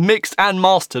recorded, mixed and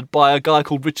mastered by a guy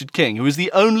called Richard King, who is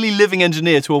the only living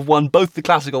engineer to have won both the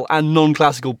classical and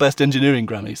non-classical Best Engineering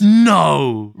Grammys.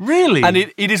 No, really? And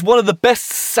it is one of the best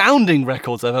sounding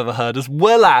records I've ever heard, as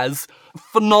well as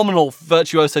phenomenal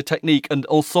virtuoso technique and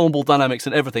ensemble dynamics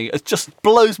and everything. It just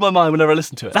blows my mind whenever I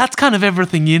listen to it. That's kind of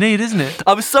everything you need, isn't it?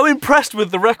 I was so impressed with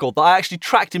the record that I actually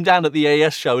tracked him down at the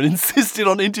AES show and insisted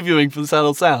on interviewing for the Sound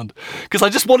on Sound, because I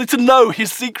just wanted to know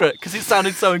his secret, because it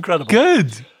sounded so incredible.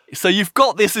 Good. So you've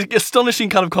got this astonishing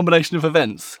kind of combination of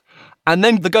events. And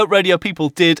then the Goat Radio people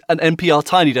did an NPR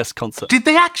Tiny Desk concert. Did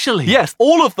they actually? Yes,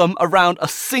 all of them around a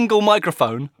single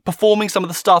microphone performing some of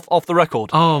the stuff off the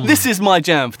record. Oh. This is my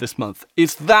jam for this month.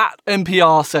 It's that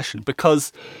NPR session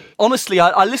because, honestly,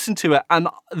 I listened to it and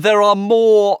there are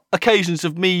more occasions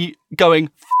of me going,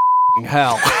 f***ing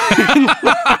hell,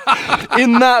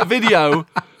 in that video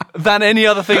than any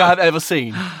other thing I have ever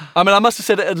seen. I mean, I must have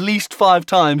said it at least 5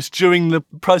 times during the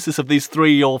process of these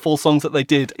 3 or 4 songs that they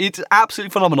did. It's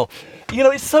absolutely phenomenal. You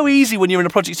know, it's so easy when you're in a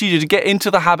project studio to get into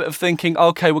the habit of thinking,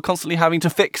 okay, we're constantly having to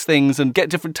fix things and get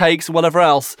different takes and whatever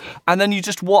else. And then you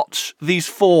just watch these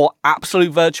 4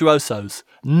 absolute virtuosos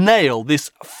nail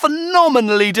this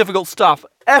phenomenally difficult stuff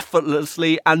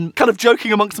effortlessly and kind of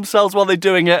joking amongst themselves while they're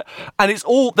doing it. And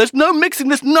there's no mixing,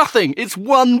 there's nothing. It's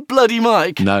one bloody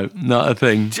mic. No, not a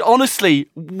thing. Honestly,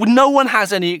 no one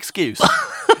has any excuse.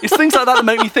 It's things like that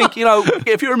make me think,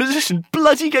 if you're a musician,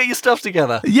 bloody get your stuff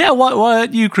together. Yeah, why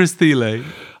aren't you Chris Thiele?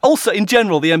 Also, in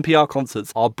general, the NPR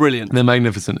concerts are brilliant. They're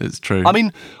magnificent, it's true. I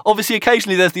mean, obviously,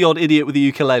 occasionally there's the odd idiot with a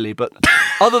ukulele, but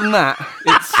other than that,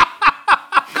 it's...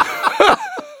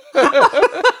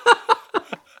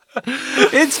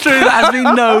 It's true, that has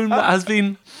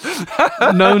been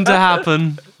known to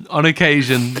happen on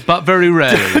occasion, but very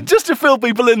rarely. Just to fill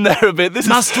people in there a bit,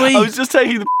 Must we? I was just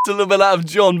taking the a little bit out of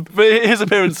John for his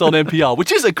appearance on NPR,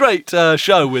 which is a great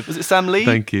show with, was it Sam Lee?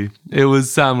 Thank you. It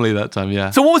was Sam Lee that time,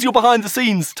 yeah. So what was your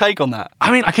behind-the-scenes take on that?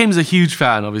 I mean, I came as a huge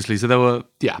fan, obviously, so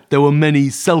there were many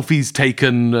selfies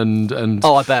taken and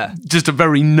Oh, I bet. just a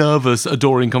very nervous,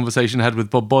 adoring conversation I had with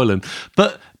Bob Boilen.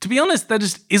 But to be honest, there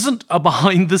just isn't a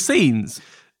behind-the-scenes.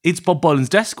 It's Bob Boilen's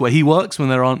desk where he works when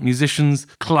there aren't musicians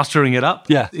cluttering it up.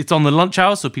 Yeah. It's on the lunch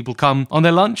hour, so people come on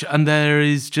their lunch, and there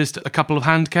is just a couple of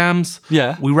hand cams.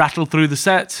 Yeah. We rattle through the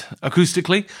set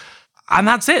acoustically. And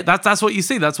that's it. That's what you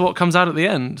see. That's what comes out at the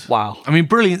end. Wow. I mean,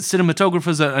 brilliant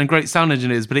cinematographers and great sound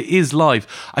engineers, but it is live.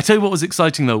 I tell you what was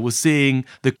exciting, though, was seeing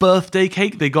the birthday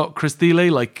cake they got Chris Thiele,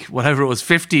 like, whatever it was,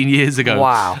 15 years ago.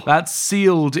 Wow. That's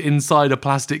sealed inside a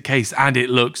plastic case, and it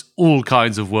looks all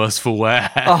kinds of worse for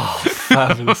wear. Oh,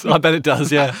 fabulous. I bet it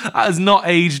does, yeah. That has not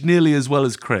aged nearly as well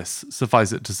as Chris,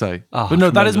 suffice it to say. Oh, but no,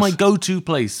 that is tremendous. my go-to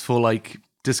place for, like,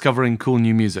 discovering cool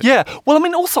new music. Yeah. Well, I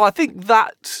mean, also, I think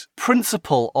that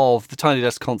principle of the Tiny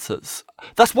Desk concerts,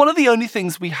 that's one of the only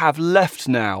things we have left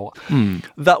now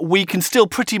that we can still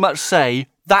pretty much say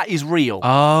that is real.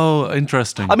 Oh,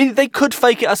 interesting. I mean, they could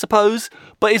fake it, I suppose,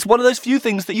 but it's one of those few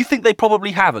things that you think they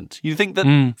probably haven't. You think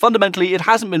that fundamentally it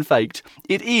hasn't been faked.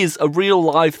 It is a real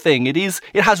live thing. It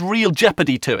has real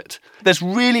jeopardy to it. There's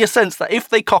really a sense that if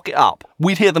they cock it up,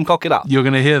 we'd hear them cock it up. You're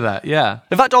going to hear that, yeah.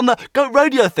 In fact, on the Goat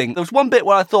Radio thing, there was one bit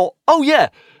where I thought, oh yeah,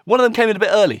 one of them came in a bit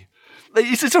early.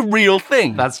 It's a real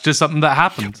thing. That's just something that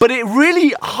happened. But it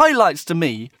really highlights to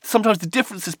me sometimes the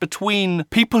differences between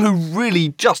people who really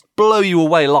just blow you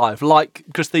away live, like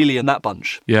Chris Thiele and that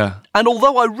bunch. Yeah. And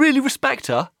although I really respect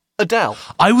her, Adele.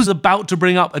 I was about to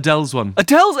bring up Adele's one.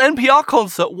 Adele's NPR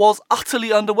concert was utterly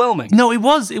underwhelming. No, it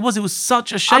was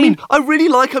such a shame. I mean, I really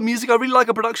like her music, I really like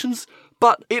her productions,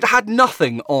 but it had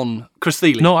nothing on Chris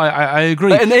Thiele. No, I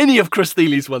agree. And any of Chris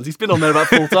Thiele's ones. He's been on there about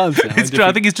 4 times now. It's true.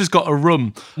 I think he's just got a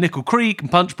room. Nickel Creek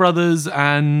and Punch Brothers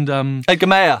and... Edgar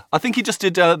Meyer. I think he just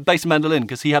did bass and mandolin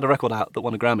because he had a record out that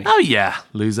won a Grammy. Oh, yeah,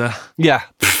 loser. Yeah.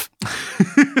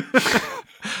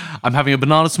 I'm having a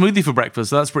banana smoothie for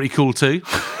breakfast, so that's pretty cool too.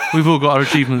 We've all got our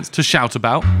achievements to shout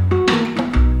about.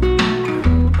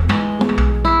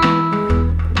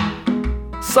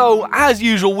 So, as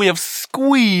usual, we have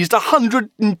squeezed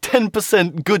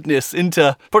 110% goodness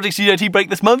into Project Studio Tea Break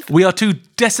this month. We are two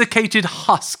desiccated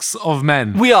husks of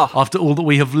men. We are. After all that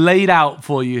we have laid out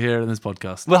for you here in this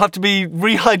podcast. We'll have to be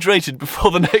rehydrated before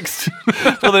the next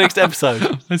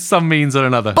episode. Some means or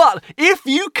another. But if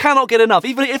you cannot get enough,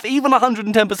 even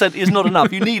 110% is not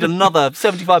enough, you need another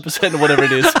 75% or whatever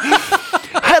it is.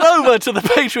 Head over to the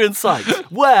Patreon site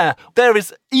where there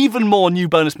is even more new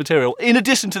bonus material in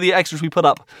addition to the extras we put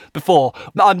up before.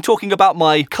 I'm talking about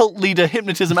my cult leader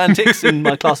hypnotism antics in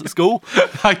my class at school.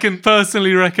 I can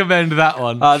personally recommend that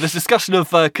one. There's discussion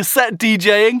of cassette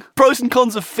DJing, pros and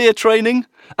cons of fear training,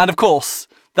 and of course,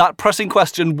 that pressing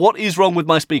question, what is wrong with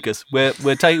my speakers?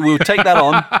 We'll take that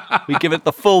on. We give it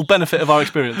the full benefit of our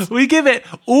experience. We give it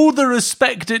all the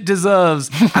respect it deserves,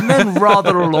 and then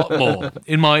rather a lot more,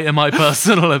 in my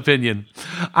personal opinion.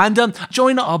 And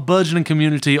join our burgeoning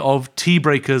community of tea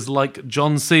breakers like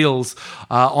John Seals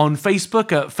on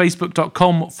Facebook at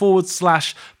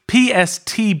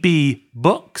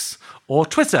facebook.com/PSTBbooks or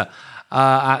Twitter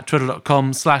at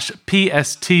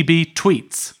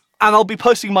twitter.com/PSTBtweets. And I'll be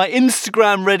posting my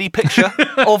Instagram-ready picture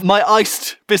of my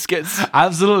iced biscuits.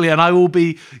 Absolutely, and I will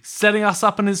be setting us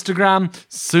up on Instagram as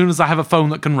soon as I have a phone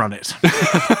that can run it.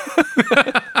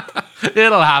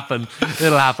 It'll happen.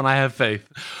 I have faith.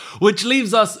 Which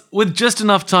leaves us with just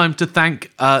enough time to thank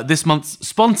this month's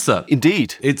sponsor.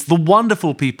 Indeed. It's the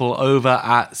wonderful people over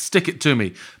at Stick It To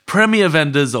Me, premier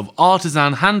vendors of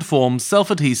artisan hand-formed,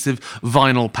 self-adhesive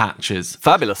vinyl patches.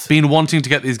 Fabulous. Been wanting to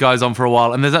get these guys on for a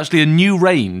while, and there's actually a new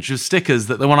range of stickers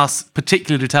that they want us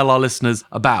particularly to tell our listeners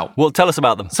about. Well, tell us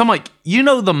about them. So, Mike, you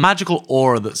know the magical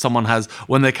aura that someone has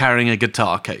when they're carrying a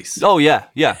guitar case. Oh, yeah.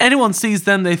 Anyone sees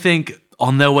them, they think,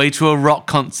 On their way to a rock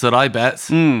concert, I bet.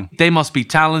 They must be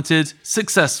talented,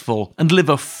 successful, and live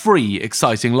a free,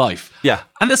 exciting life. Yeah.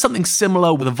 And there's something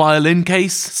similar with a violin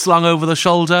case slung over the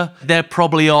shoulder. They're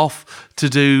probably off to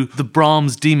do the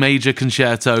Brahms D major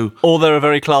concerto. Or they're a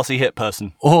very classy hit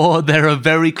person. Or they're a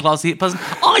very classy hit person.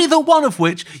 Either one of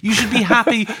which you should be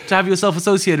happy to have yourself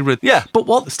associated with. Yeah. But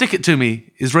what Stick It To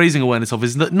Me is raising awareness of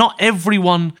is that not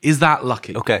everyone is that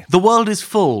lucky. Okay. The world is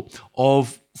full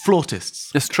of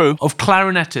flautists. It's true. Of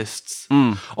clarinetists.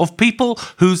 Of people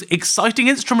whose exciting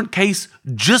instrument case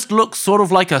just looks sort of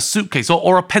like a suitcase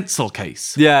or a pencil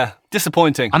case. Yeah.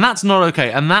 Disappointing. And that's not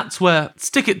okay. And that's where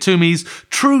Stick It To Me's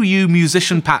True You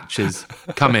musician patches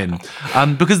come in.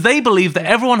 Because they believe that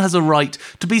everyone has a right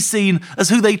to be seen as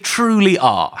who they truly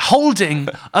are, holding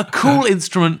a cool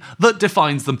instrument that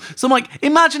defines them. So, Mike,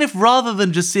 imagine if rather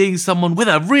than just seeing someone with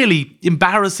a really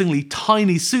embarrassingly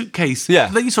tiny suitcase,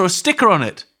 that you saw a sticker on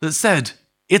it that said,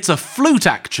 "It's a flute,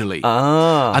 actually."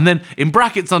 And then, in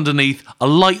brackets underneath, a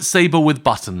lightsaber with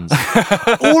buttons.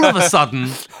 All of a sudden,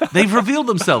 they've revealed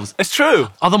themselves. It's true.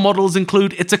 Other models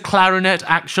include "It's a clarinet,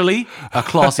 actually," a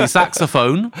classy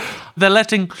saxophone. They're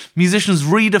letting musicians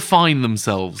redefine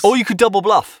themselves. Or you could double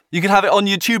bluff. You could have it on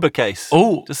your tuba case.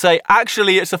 Oh. To say,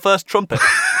 actually, it's a first trumpet.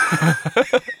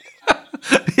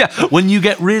 Yeah, when you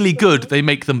get really good, they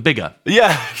make them bigger.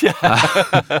 Yeah.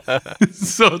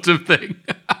 Sort of thing.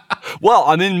 Well,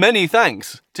 I mean, many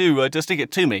thanks to Stick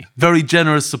It To Me. Very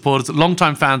generous supporters,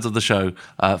 long-time fans of the show,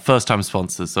 first-time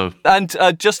sponsors. So, And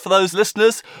just for those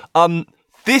listeners,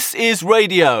 this is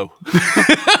radio.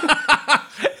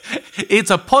 it's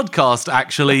a podcast,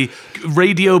 actually,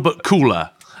 radio but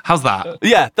cooler. How's that?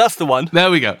 Yeah, that's the one.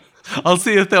 There we go. I'll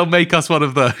see if they'll make us one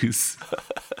of those.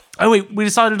 Oh wait, we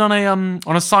decided on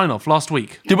a sign-off last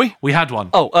week. Did we? We had one.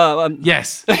 Oh,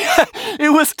 Yes.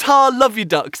 it was Tar Love You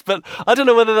Ducks, but I don't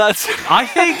know whether that's... I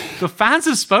think the fans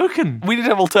have spoken. We need to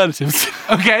have alternatives.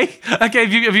 Okay. Have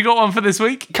you got one for this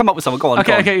week? Come up with someone. Go on.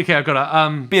 Okay, I've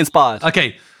got it. Be inspired.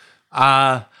 Okay.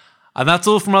 And that's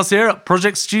all from us here at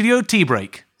Project Studio Tea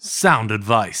Break. Sound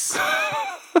advice.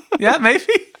 Yeah, maybe.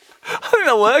 I think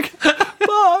that'll work.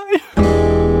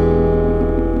 Bye.